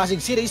the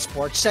Pasig City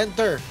Sports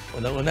Center.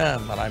 Una-una,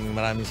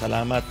 maraming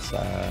salamat sa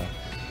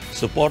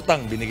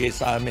suportang binigay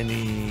sa amin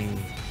ni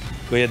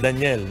Kuya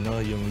Daniel,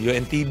 yung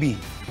UNTV.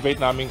 Invite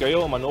namin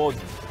kayo manood,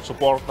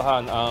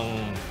 suportahan ang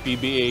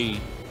PBA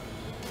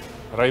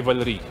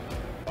rivalry.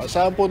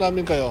 Saan po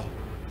namin kayo?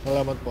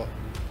 Salamat po.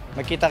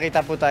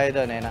 Magkita-kita po tayo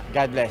doon,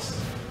 God bless.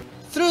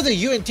 Through the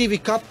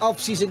UNTV Cup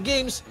off-season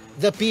games,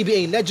 the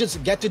PBA Legends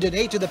get to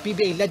donate to the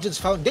PBA Legends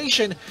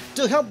Foundation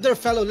to help their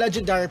fellow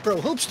legendary pro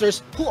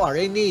hoopsters who are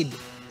in need.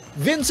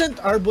 Vincent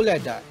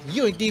Arboleda,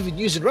 UNTV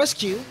News and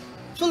Rescue,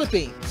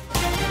 Philippines.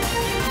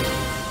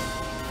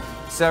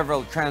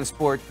 Several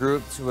transport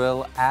groups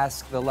will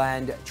ask the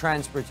Land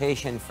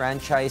Transportation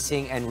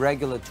Franchising and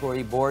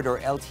Regulatory Board,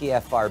 or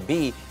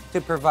LTFRB, to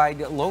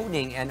provide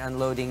loading and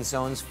unloading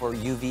zones for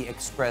UV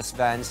Express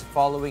vans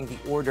following the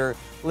order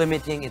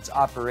limiting its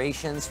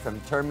operations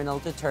from terminal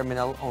to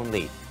terminal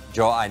only.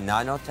 Joanne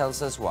Nano tells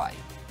us why.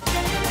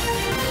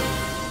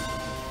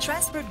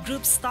 Transport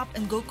Group Stop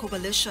and Go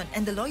Coalition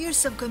and the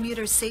Lawyers of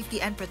Commuter Safety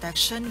and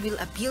Protection will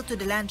appeal to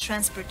the Land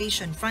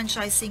Transportation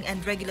Franchising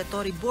and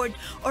Regulatory Board,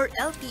 or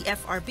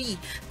LTFRB,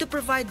 to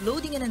provide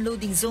loading and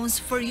unloading zones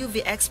for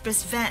UV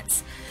Express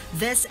vans.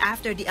 This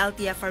after the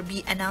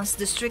LTFRB announced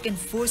the strict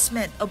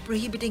enforcement of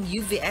prohibiting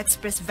UV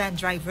Express van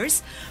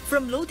drivers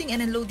from loading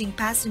and unloading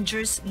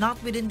passengers not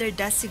within their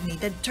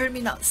designated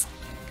terminals.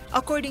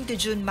 According to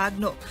June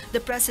Magno,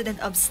 the president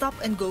of Stop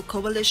and Go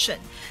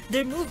Coalition,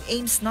 their move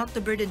aims not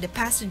to burden the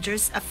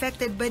passengers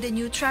affected by the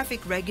new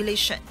traffic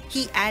regulation.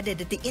 He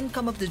added that the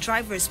income of the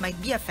drivers might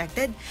be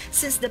affected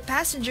since the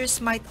passengers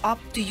might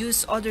opt to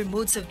use other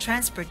modes of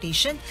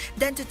transportation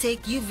than to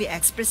take UV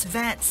Express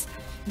vans.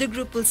 The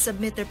group will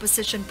submit their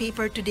position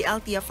paper to the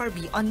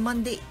LTFRB on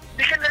Monday.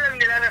 Bigyan na lang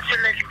nila ng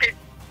selected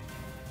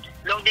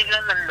loading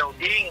and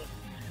unloading.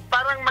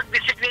 Parang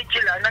mag-designate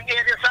sila ng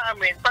area sa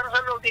amin para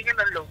sa loading and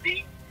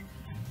unloading.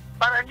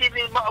 Para hindi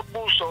nila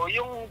maabuso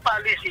yung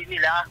policy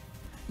nila.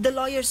 The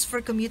Lawyers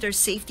for Commuter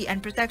Safety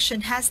and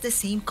Protection has the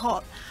same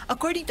call.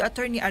 According to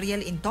Attorney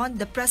Ariel Inton,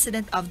 the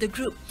president of the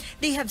group,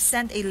 they have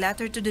sent a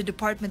letter to the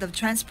Department of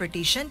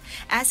Transportation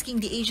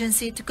asking the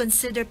agency to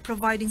consider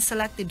providing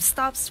selective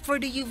stops for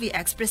the UV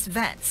Express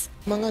vans.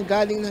 Mga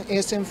galing ng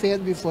SM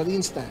Fairview, for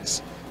instance,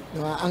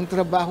 ang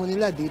trabaho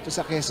nila dito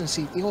sa Quezon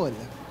City Hall.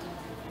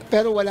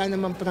 Pero wala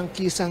namang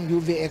prangkisang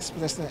UV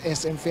Express na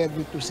SM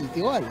Fairview to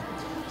City Hall.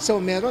 So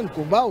meron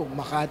Cubao,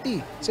 Makati.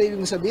 So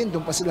ibig sabihin,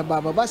 doon pa sila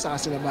bababa, saka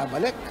sila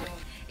babalik.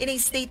 In a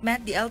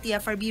statement, the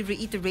LTFRB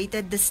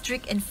reiterated the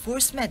strict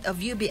enforcement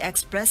of UB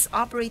Express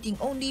operating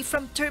only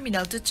from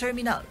terminal to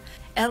terminal.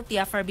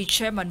 LTFRB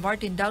Chairman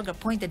Martin Dalga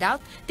pointed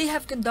out they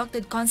have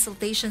conducted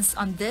consultations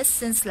on this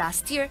since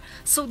last year,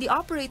 so the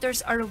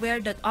operators are aware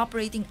that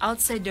operating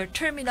outside their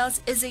terminals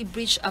is a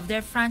breach of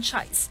their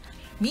franchise.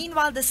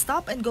 Meanwhile, the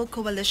Stop and Go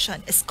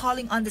Coalition is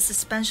calling on the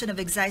suspension of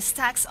excise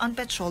tax on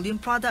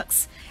petroleum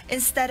products.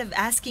 Instead of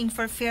asking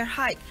for fair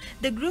hike,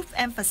 the group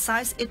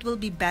emphasized it will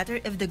be better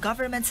if the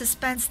government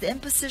suspends the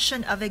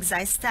imposition of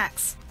excise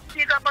tax.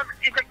 Hindi dapat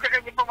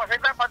itagtagan yung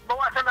pumasay, dapat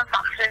bawasan ng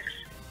taxes.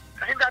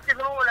 Kasi dati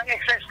naman walang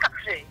excise tax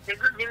eh.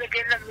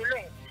 Nilagay lang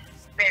nila eh.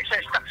 May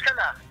excise tax ka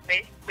na,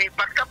 may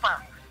bag ka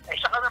pa, ay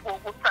saka na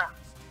pupunta.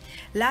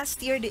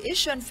 Last year, the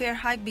issue on fair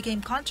hike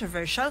became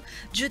controversial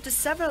due to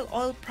several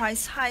oil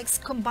price hikes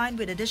combined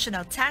with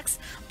additional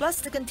tax, plus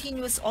the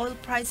continuous oil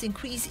price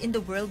increase in the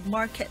world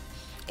market.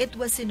 It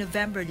was in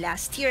November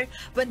last year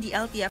when the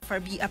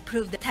LTFRB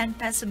approved the 10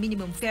 peso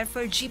minimum fare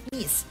for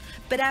jeepneys.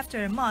 But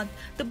after a month,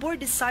 the board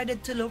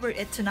decided to lower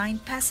it to 9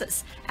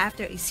 pesos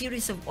after a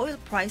series of oil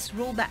price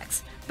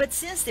rollbacks. But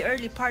since the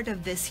early part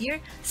of this year,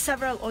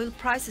 several oil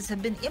prices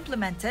have been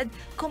implemented,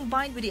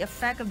 combined with the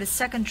effect of the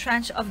second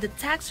tranche of the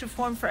Tax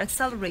Reform for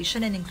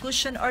Acceleration and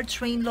Inclusion, or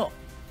TRAIN law.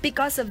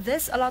 Because of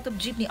this, a lot of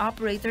jeepney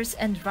operators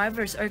and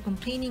drivers are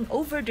complaining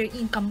over their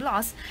income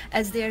loss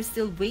as they are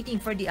still waiting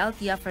for the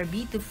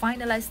LTFRB to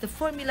finalize the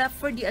formula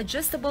for the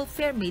adjustable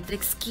fare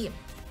matrix scheme.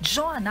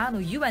 Joanne Nano,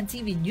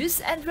 UNTV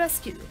News and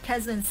Rescue,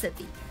 Quezon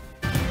City.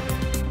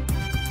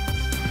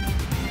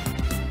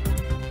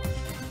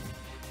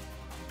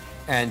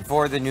 And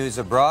for the news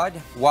abroad,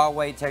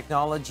 Huawei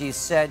Technologies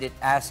said it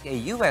asked a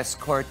U.S.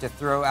 court to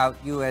throw out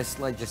U.S.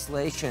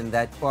 legislation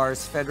that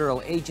bars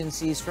federal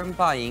agencies from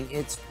buying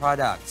its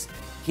products.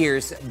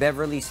 Here's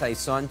Beverly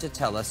Saison to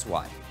tell us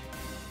why.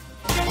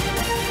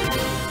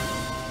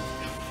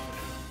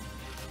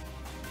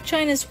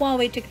 China's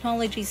Huawei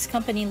Technologies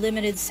Company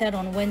Limited said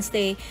on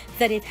Wednesday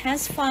that it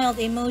has filed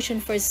a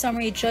motion for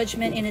summary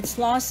judgment in its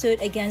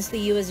lawsuit against the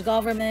U.S.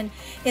 government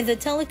in the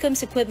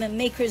telecoms equipment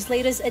maker's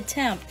latest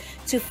attempt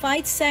to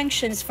fight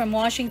sanctions from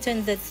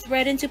Washington that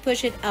threaten to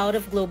push it out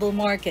of global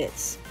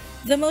markets.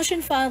 The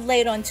motion filed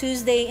late on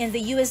Tuesday in the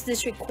U.S.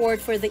 District Court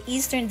for the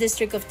Eastern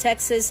District of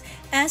Texas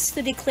asked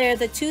to declare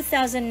the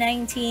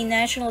 2019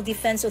 National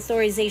Defense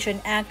Authorization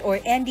Act, or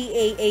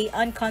NDAA,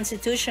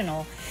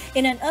 unconstitutional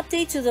in an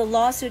update to the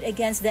lawsuit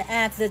against the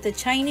act that the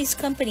Chinese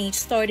company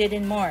started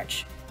in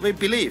March. We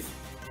believe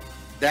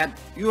that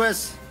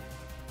U.S.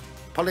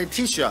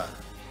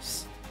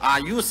 politicians are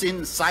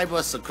using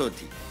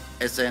cybersecurity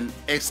as an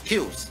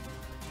excuse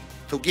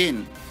to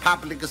gain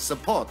public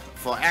support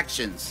for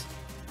actions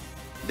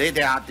they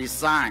are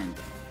designed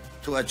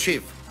to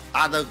achieve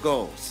other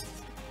goals.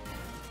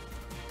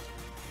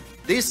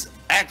 These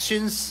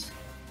actions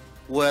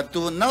will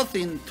do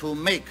nothing to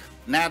make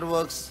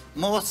networks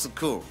more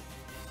secure.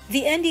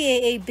 The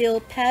NDAA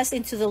bill passed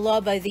into the law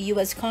by the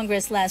U.S.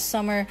 Congress last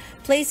summer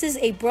places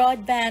a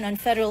broad ban on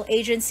federal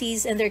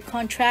agencies and their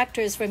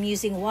contractors from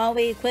using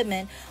Huawei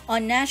equipment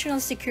on national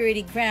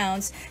security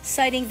grounds,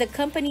 citing the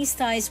company's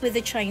ties with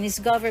the Chinese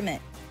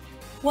government.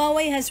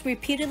 Huawei has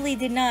repeatedly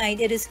denied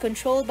it is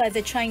controlled by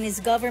the Chinese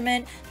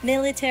government,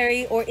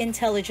 military, or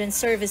intelligence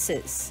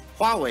services.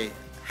 Huawei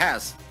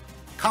has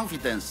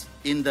confidence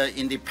in the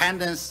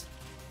independence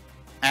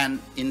and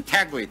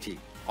integrity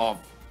of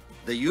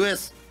the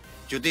U.S.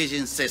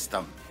 judicial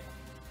system.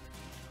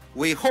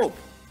 We hope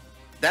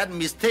that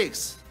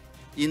mistakes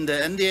in the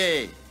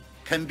NDAA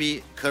can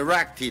be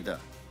corrected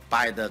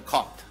by the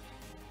court.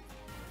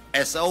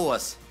 As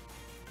always,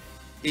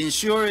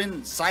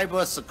 ensuring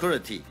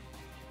cybersecurity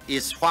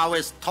is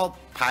Huawei's top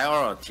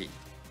priority.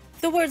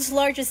 The world's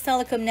largest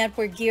telecom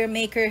network gear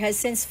maker has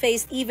since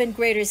faced even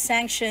greater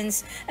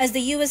sanctions as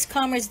the U.S.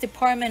 Commerce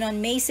Department on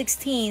May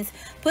 16th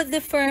put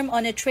the firm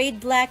on a trade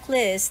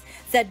blacklist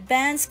that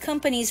bans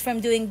companies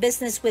from doing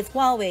business with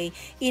Huawei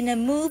in a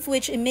move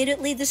which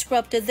immediately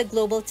disrupted the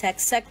global tech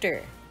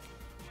sector.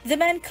 The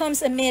ban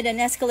comes amid an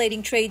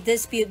escalating trade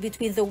dispute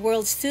between the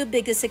world's two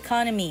biggest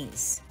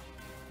economies.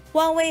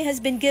 Huawei has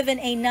been given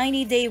a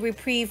 90-day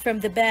reprieve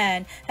from the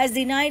ban, has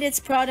denied its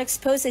products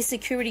pose a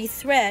security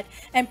threat,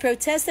 and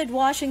protested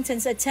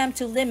Washington's attempt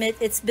to limit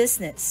its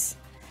business.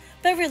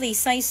 Beverly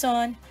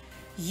Saison,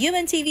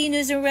 UNTV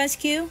News and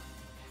Rescue,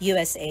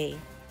 USA.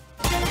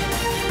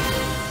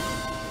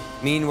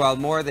 Meanwhile,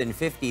 more than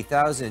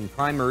 50,000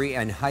 primary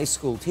and high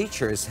school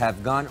teachers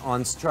have gone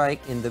on strike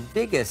in the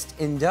biggest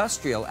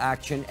industrial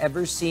action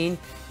ever seen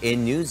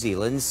in New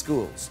Zealand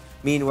schools.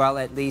 Meanwhile,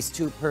 at least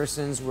 2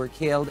 persons were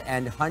killed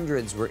and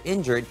hundreds were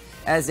injured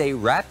as a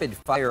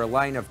rapid-fire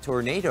line of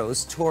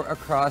tornadoes tore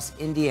across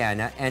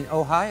Indiana and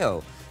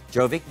Ohio.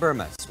 Jovic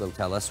Burmas will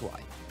tell us why.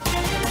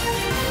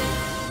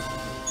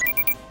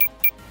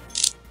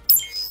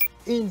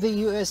 In the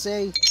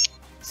USA,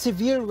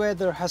 severe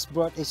weather has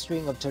brought a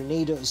string of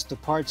tornadoes to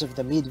parts of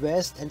the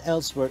Midwest and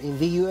elsewhere in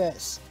the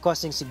U.S.,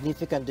 causing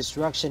significant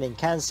destruction in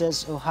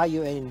Kansas,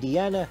 Ohio, and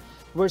Indiana,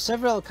 where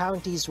several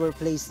counties were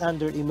placed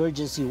under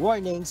emergency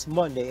warnings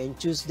Monday and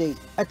Tuesday.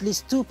 At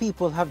least 2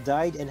 people have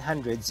died and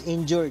hundreds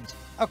injured.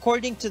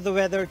 According to the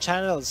Weather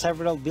Channel,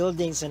 several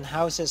buildings and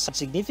houses have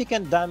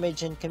significant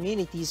damage in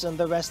communities on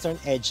the western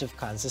edge of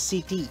Kansas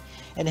City,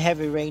 and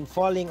heavy rain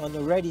falling on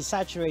already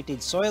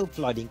saturated soil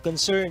flooding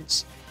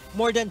concerns.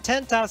 More than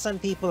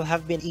 10,000 people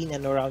have been in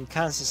and around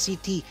Kansas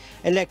City,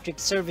 electric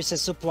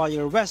services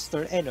supplier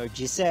Western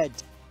Energy said.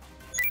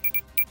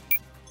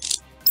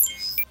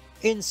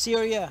 In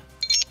Syria,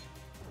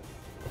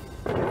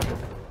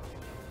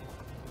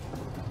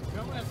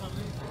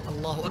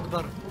 Allahu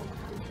Akbar.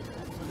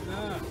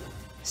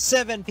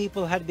 7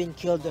 people had been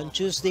killed on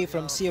Tuesday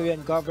from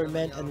Syrian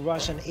government and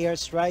Russian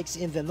airstrikes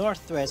in the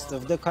northwest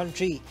of the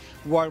country.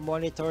 War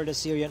Monitor, the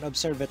Syrian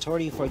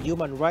Observatory for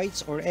Human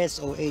Rights, or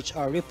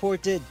SOHR,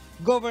 reported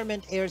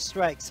government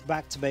airstrikes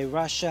backed by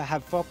Russia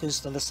have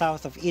focused on the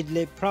south of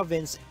Idlib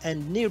province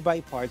and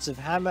nearby parts of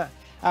Hama,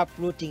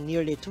 uprooting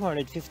nearly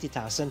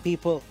 250,000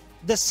 people.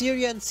 The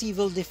Syrian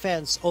Civil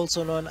Defense,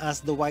 also known as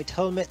the White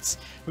Helmets,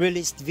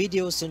 released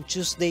videos on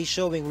Tuesday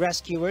showing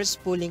rescuers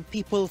pulling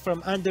people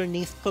from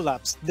underneath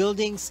collapsed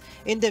buildings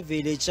in the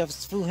village of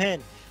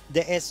Sfuhen.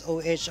 The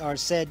SOHR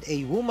said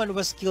a woman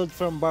was killed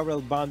from barrel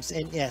bombs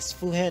in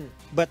Sfuhen,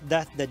 but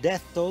that the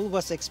death toll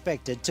was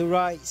expected to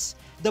rise.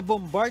 The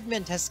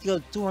bombardment has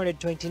killed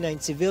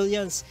 229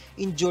 civilians,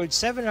 injured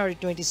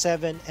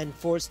 727, and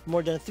forced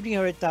more than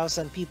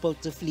 300,000 people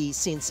to flee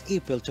since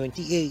April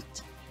 28.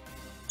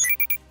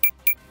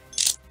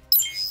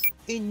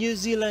 In New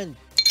Zealand,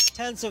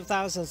 tens of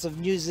thousands of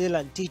New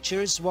Zealand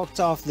teachers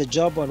walked off the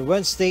job on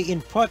Wednesday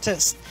in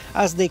protest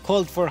as they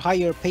called for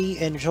higher pay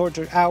and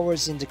shorter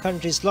hours in the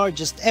country's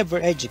largest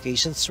ever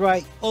education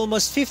strike.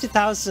 Almost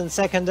 50,000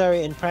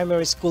 secondary and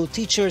primary school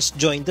teachers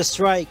joined the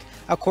strike,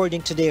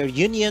 according to their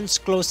unions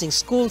closing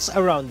schools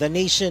around the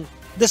nation.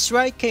 The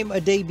strike came a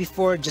day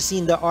before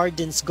Jacinda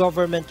Ardern's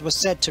government was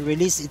set to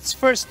release its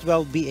first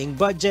well-being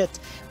budget,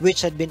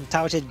 which had been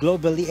touted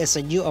globally as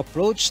a new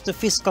approach to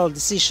fiscal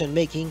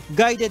decision-making,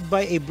 guided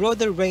by a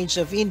broader range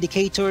of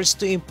indicators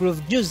to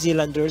improve New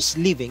Zealanders'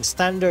 living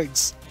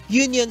standards.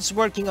 Unions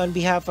working on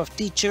behalf of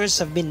teachers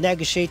have been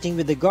negotiating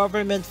with the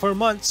government for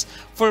months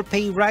for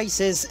pay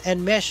rises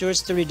and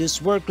measures to reduce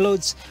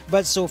workloads,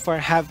 but so far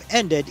have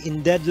ended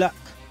in deadlock.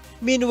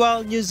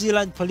 Meanwhile, New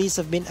Zealand police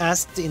have been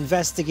asked to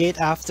investigate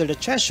after the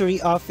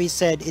Treasury Office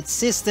said its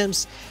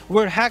systems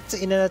were hacked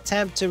in an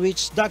attempt to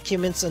reach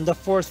documents on the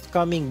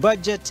forthcoming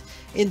budget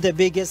in the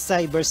biggest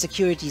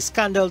cybersecurity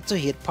scandal to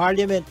hit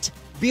Parliament.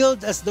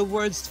 Billed as the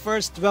world's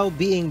first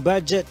well-being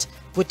budget,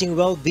 putting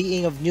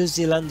well-being of New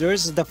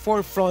Zealanders at the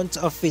forefront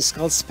of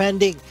fiscal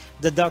spending,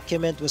 The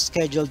document was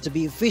scheduled to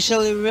be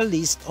officially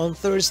released on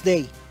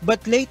Thursday.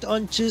 But late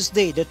on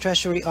Tuesday, the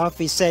Treasury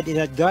Office said it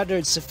had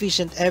gathered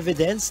sufficient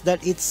evidence that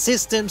its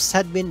systems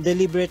had been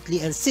deliberately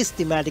and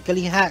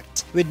systematically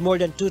hacked, with more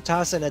than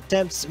 2,000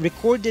 attempts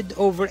recorded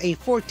over a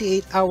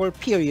 48-hour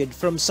period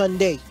from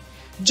Sunday.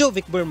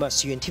 Jovic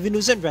Burmas, UNTV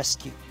News and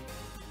Rescue.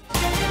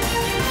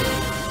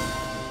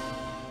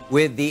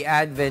 With the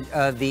advent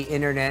of the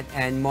internet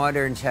and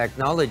modern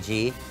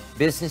technology,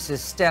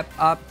 businesses step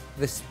up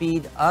the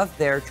speed of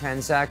their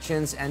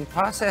transactions and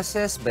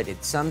processes, but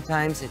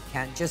sometimes it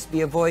can't just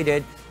be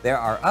avoided. There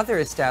are other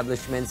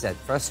establishments that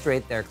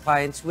frustrate their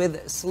clients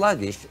with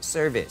sluggish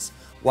service.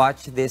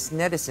 Watch this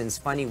netizen's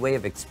funny way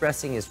of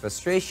expressing his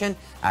frustration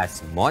as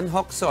Mon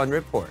Hokson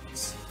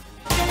reports.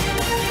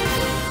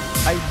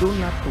 I do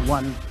not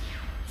want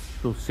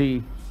to see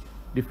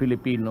the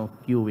Filipino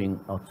queuing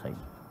outside.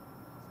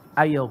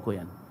 Ayaw ko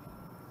yan.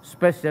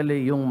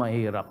 Especially yung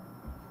mahirap.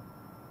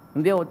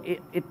 Hindi,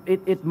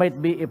 it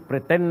might be a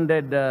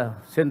pretended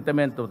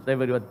sentiment,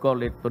 whatever you would call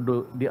it, to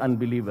do the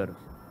unbelievers.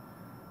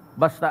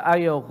 Basta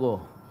ayaw ko,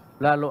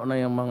 lalo na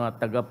yung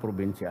mga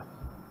taga-probinsya.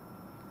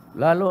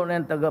 Lalo na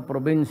yung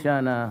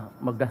taga-probinsya na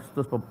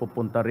magastos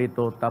papupunta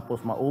rito,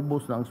 tapos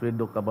maubos na ang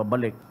sweldo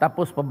kababalik.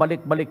 Tapos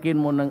pabalik-balikin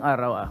mo ng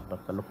araw,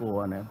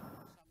 kalukuhan na yan.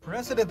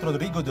 President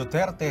Rodrigo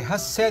Duterte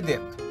has said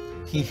it.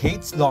 He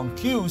hates long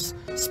queues,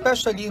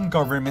 especially in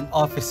government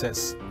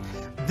offices.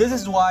 This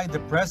is why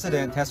the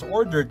President has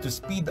ordered to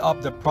speed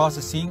up the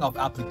processing of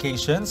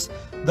applications,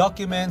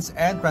 documents,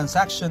 and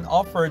transactions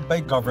offered by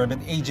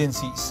government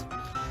agencies.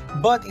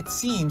 But it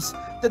seems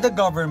that the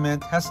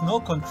government has no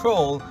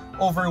control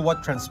over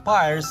what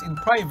transpires in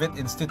private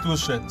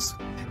institutions.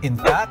 In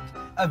fact,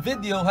 a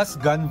video has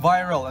gone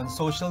viral on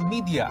social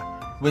media,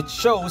 which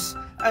shows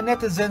a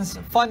netizen's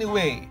funny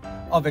way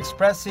of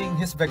expressing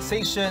his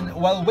vexation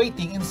while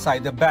waiting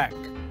inside the bank.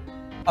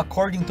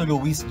 According to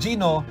Luis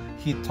Gino,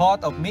 he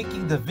thought of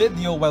making the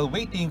video while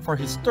waiting for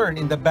his turn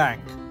in the bank.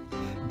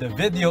 The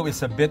video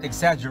is a bit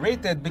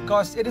exaggerated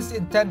because it is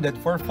intended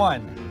for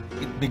fun.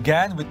 It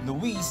began with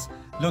Luis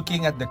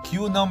looking at the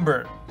queue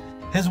number.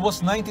 His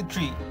was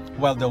 93,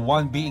 while the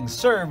one being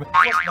served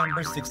was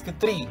number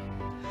 63.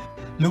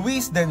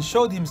 Luis then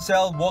showed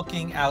himself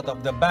walking out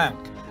of the bank,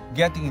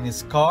 getting in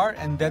his car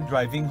and then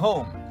driving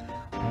home.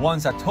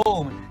 Once at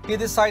home, he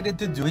decided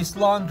to do his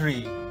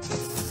laundry.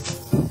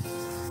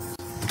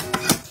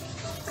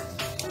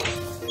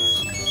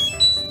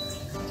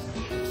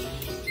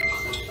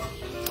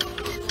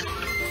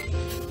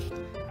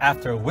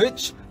 After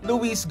which,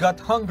 Luis got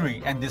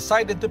hungry and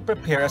decided to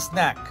prepare a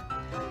snack.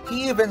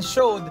 He even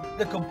showed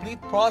the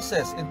complete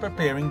process in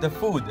preparing the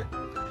food.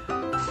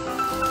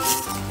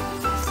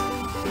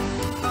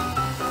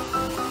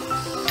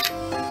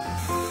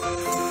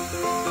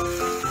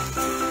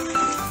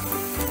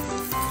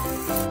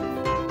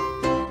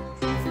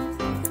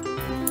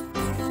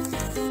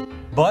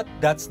 But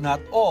that's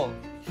not all.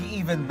 He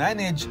even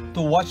managed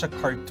to watch a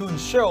cartoon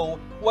show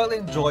while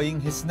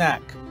enjoying his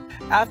snack.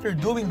 After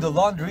doing the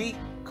laundry,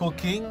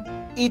 cooking,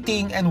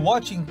 eating, and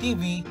watching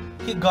TV,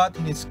 he got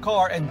in his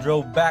car and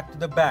drove back to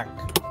the bank.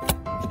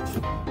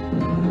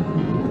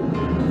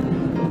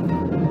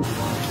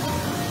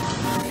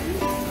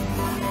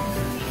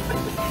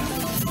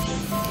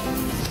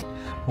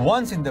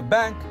 Once in the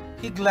bank,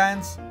 he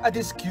glanced at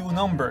his queue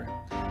number.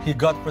 He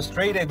got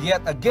frustrated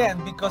yet again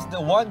because the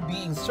one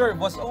being served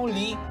was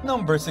only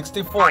number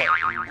 64.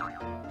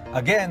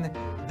 Again,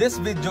 this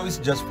video is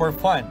just for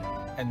fun,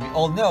 and we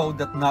all know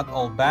that not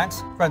all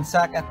banks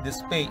transact at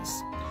this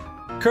pace.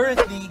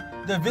 Currently,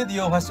 the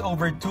video has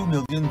over 2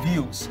 million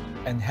views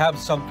and have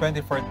some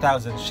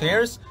 24,000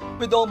 shares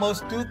with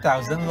almost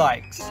 2,000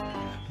 likes.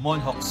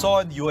 Mon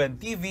Hokson,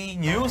 UNTV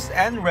News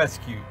and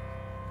Rescue.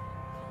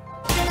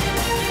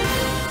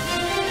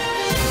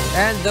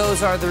 And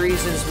those are the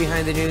reasons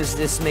behind the news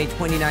this May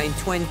 29,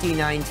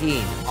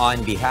 2019. On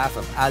behalf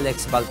of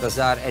Alex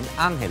Baltazar and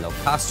Angelo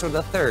Castro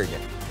III,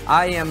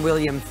 I am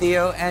William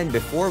Theo, and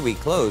before we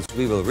close,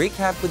 we will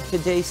recap with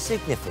today's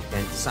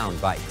significant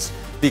sound bites.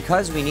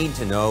 Because we need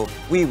to know,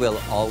 we will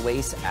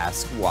always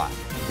ask why.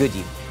 Good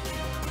evening.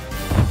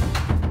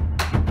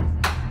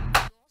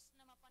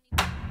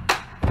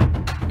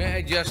 May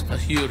I just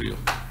assure you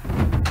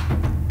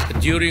that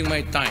during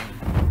my time,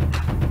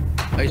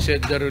 I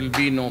said there will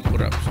be no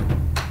corruption.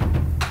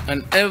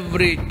 And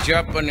every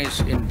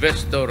Japanese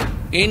investor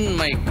in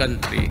my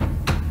country,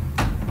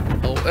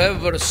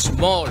 however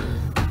small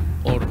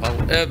or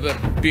however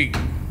big,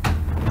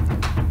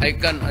 I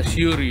can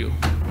assure you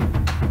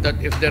that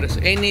if there is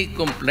any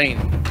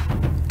complaint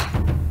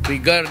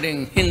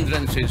regarding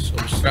hindrances,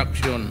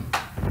 obstruction,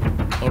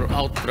 or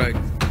outright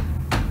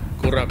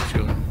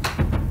corruption,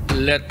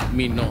 let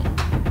me know.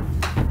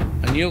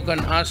 And you can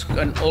ask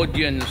an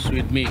audience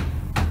with me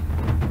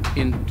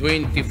in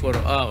 24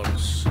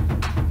 hours,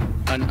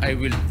 and I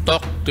will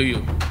talk to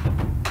you.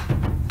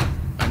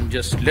 And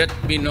just let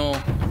me know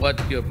what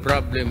your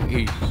problem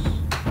is,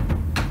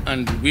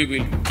 and we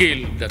will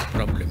kill that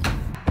problem.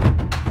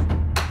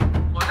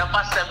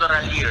 past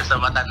several years,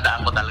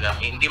 matandaan ko talaga,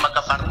 hindi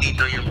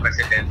magkapartido yung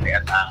presidente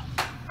at ang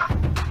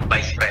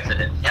vice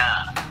president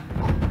niya.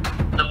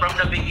 So from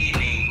the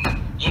beginning,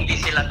 hindi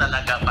sila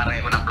talaga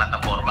pareho ng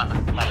plataforma.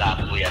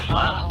 Malabo yan,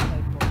 ma'am.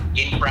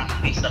 In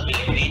practice sa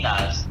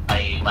Pilipinas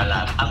ay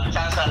malabo. Ang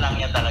tsansa lang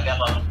niya talaga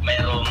kung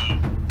mayroong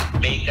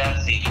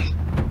vacancy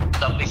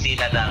sa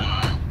opisina ng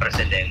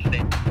presidente.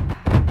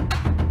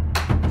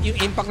 Yung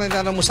impact na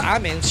nilalaman mo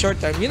sa amin, short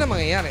term, yun ang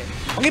mangyayari.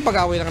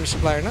 Pag-away na kami sa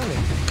supplier namin.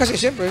 Kasi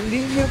siyempre,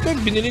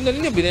 binili na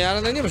niya,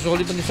 binayaran na niya, mas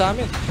sulit na din sa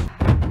amin.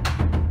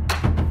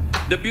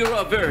 The Bureau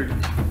averred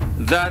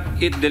that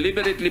it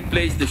deliberately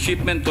placed the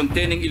shipment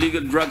containing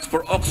illegal drugs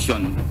for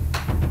auction,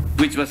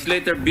 which was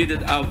later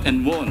bidded out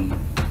and won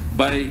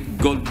by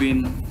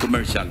Goldbean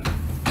Commercial.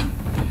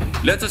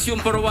 Let's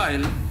assume for a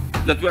while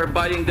that we are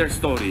buying their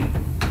story.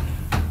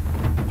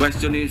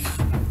 Question is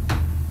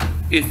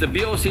the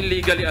BOC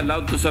legally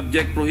allowed to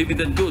subject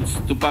prohibited goods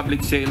to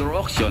public sale or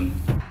auction?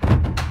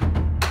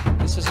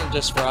 This isn't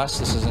just for us,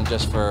 this isn't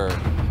just for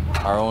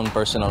our own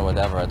personal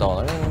whatever at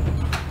all. I mean,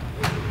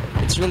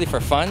 it's really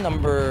for fun,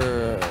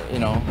 number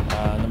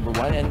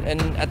one, and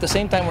at the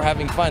same time we're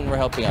having fun,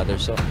 we're helping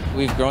others. So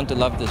we've grown to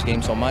love this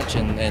game so much,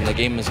 and the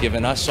game has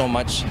given us so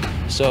much,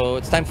 so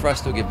it's time for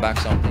us to give back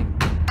something.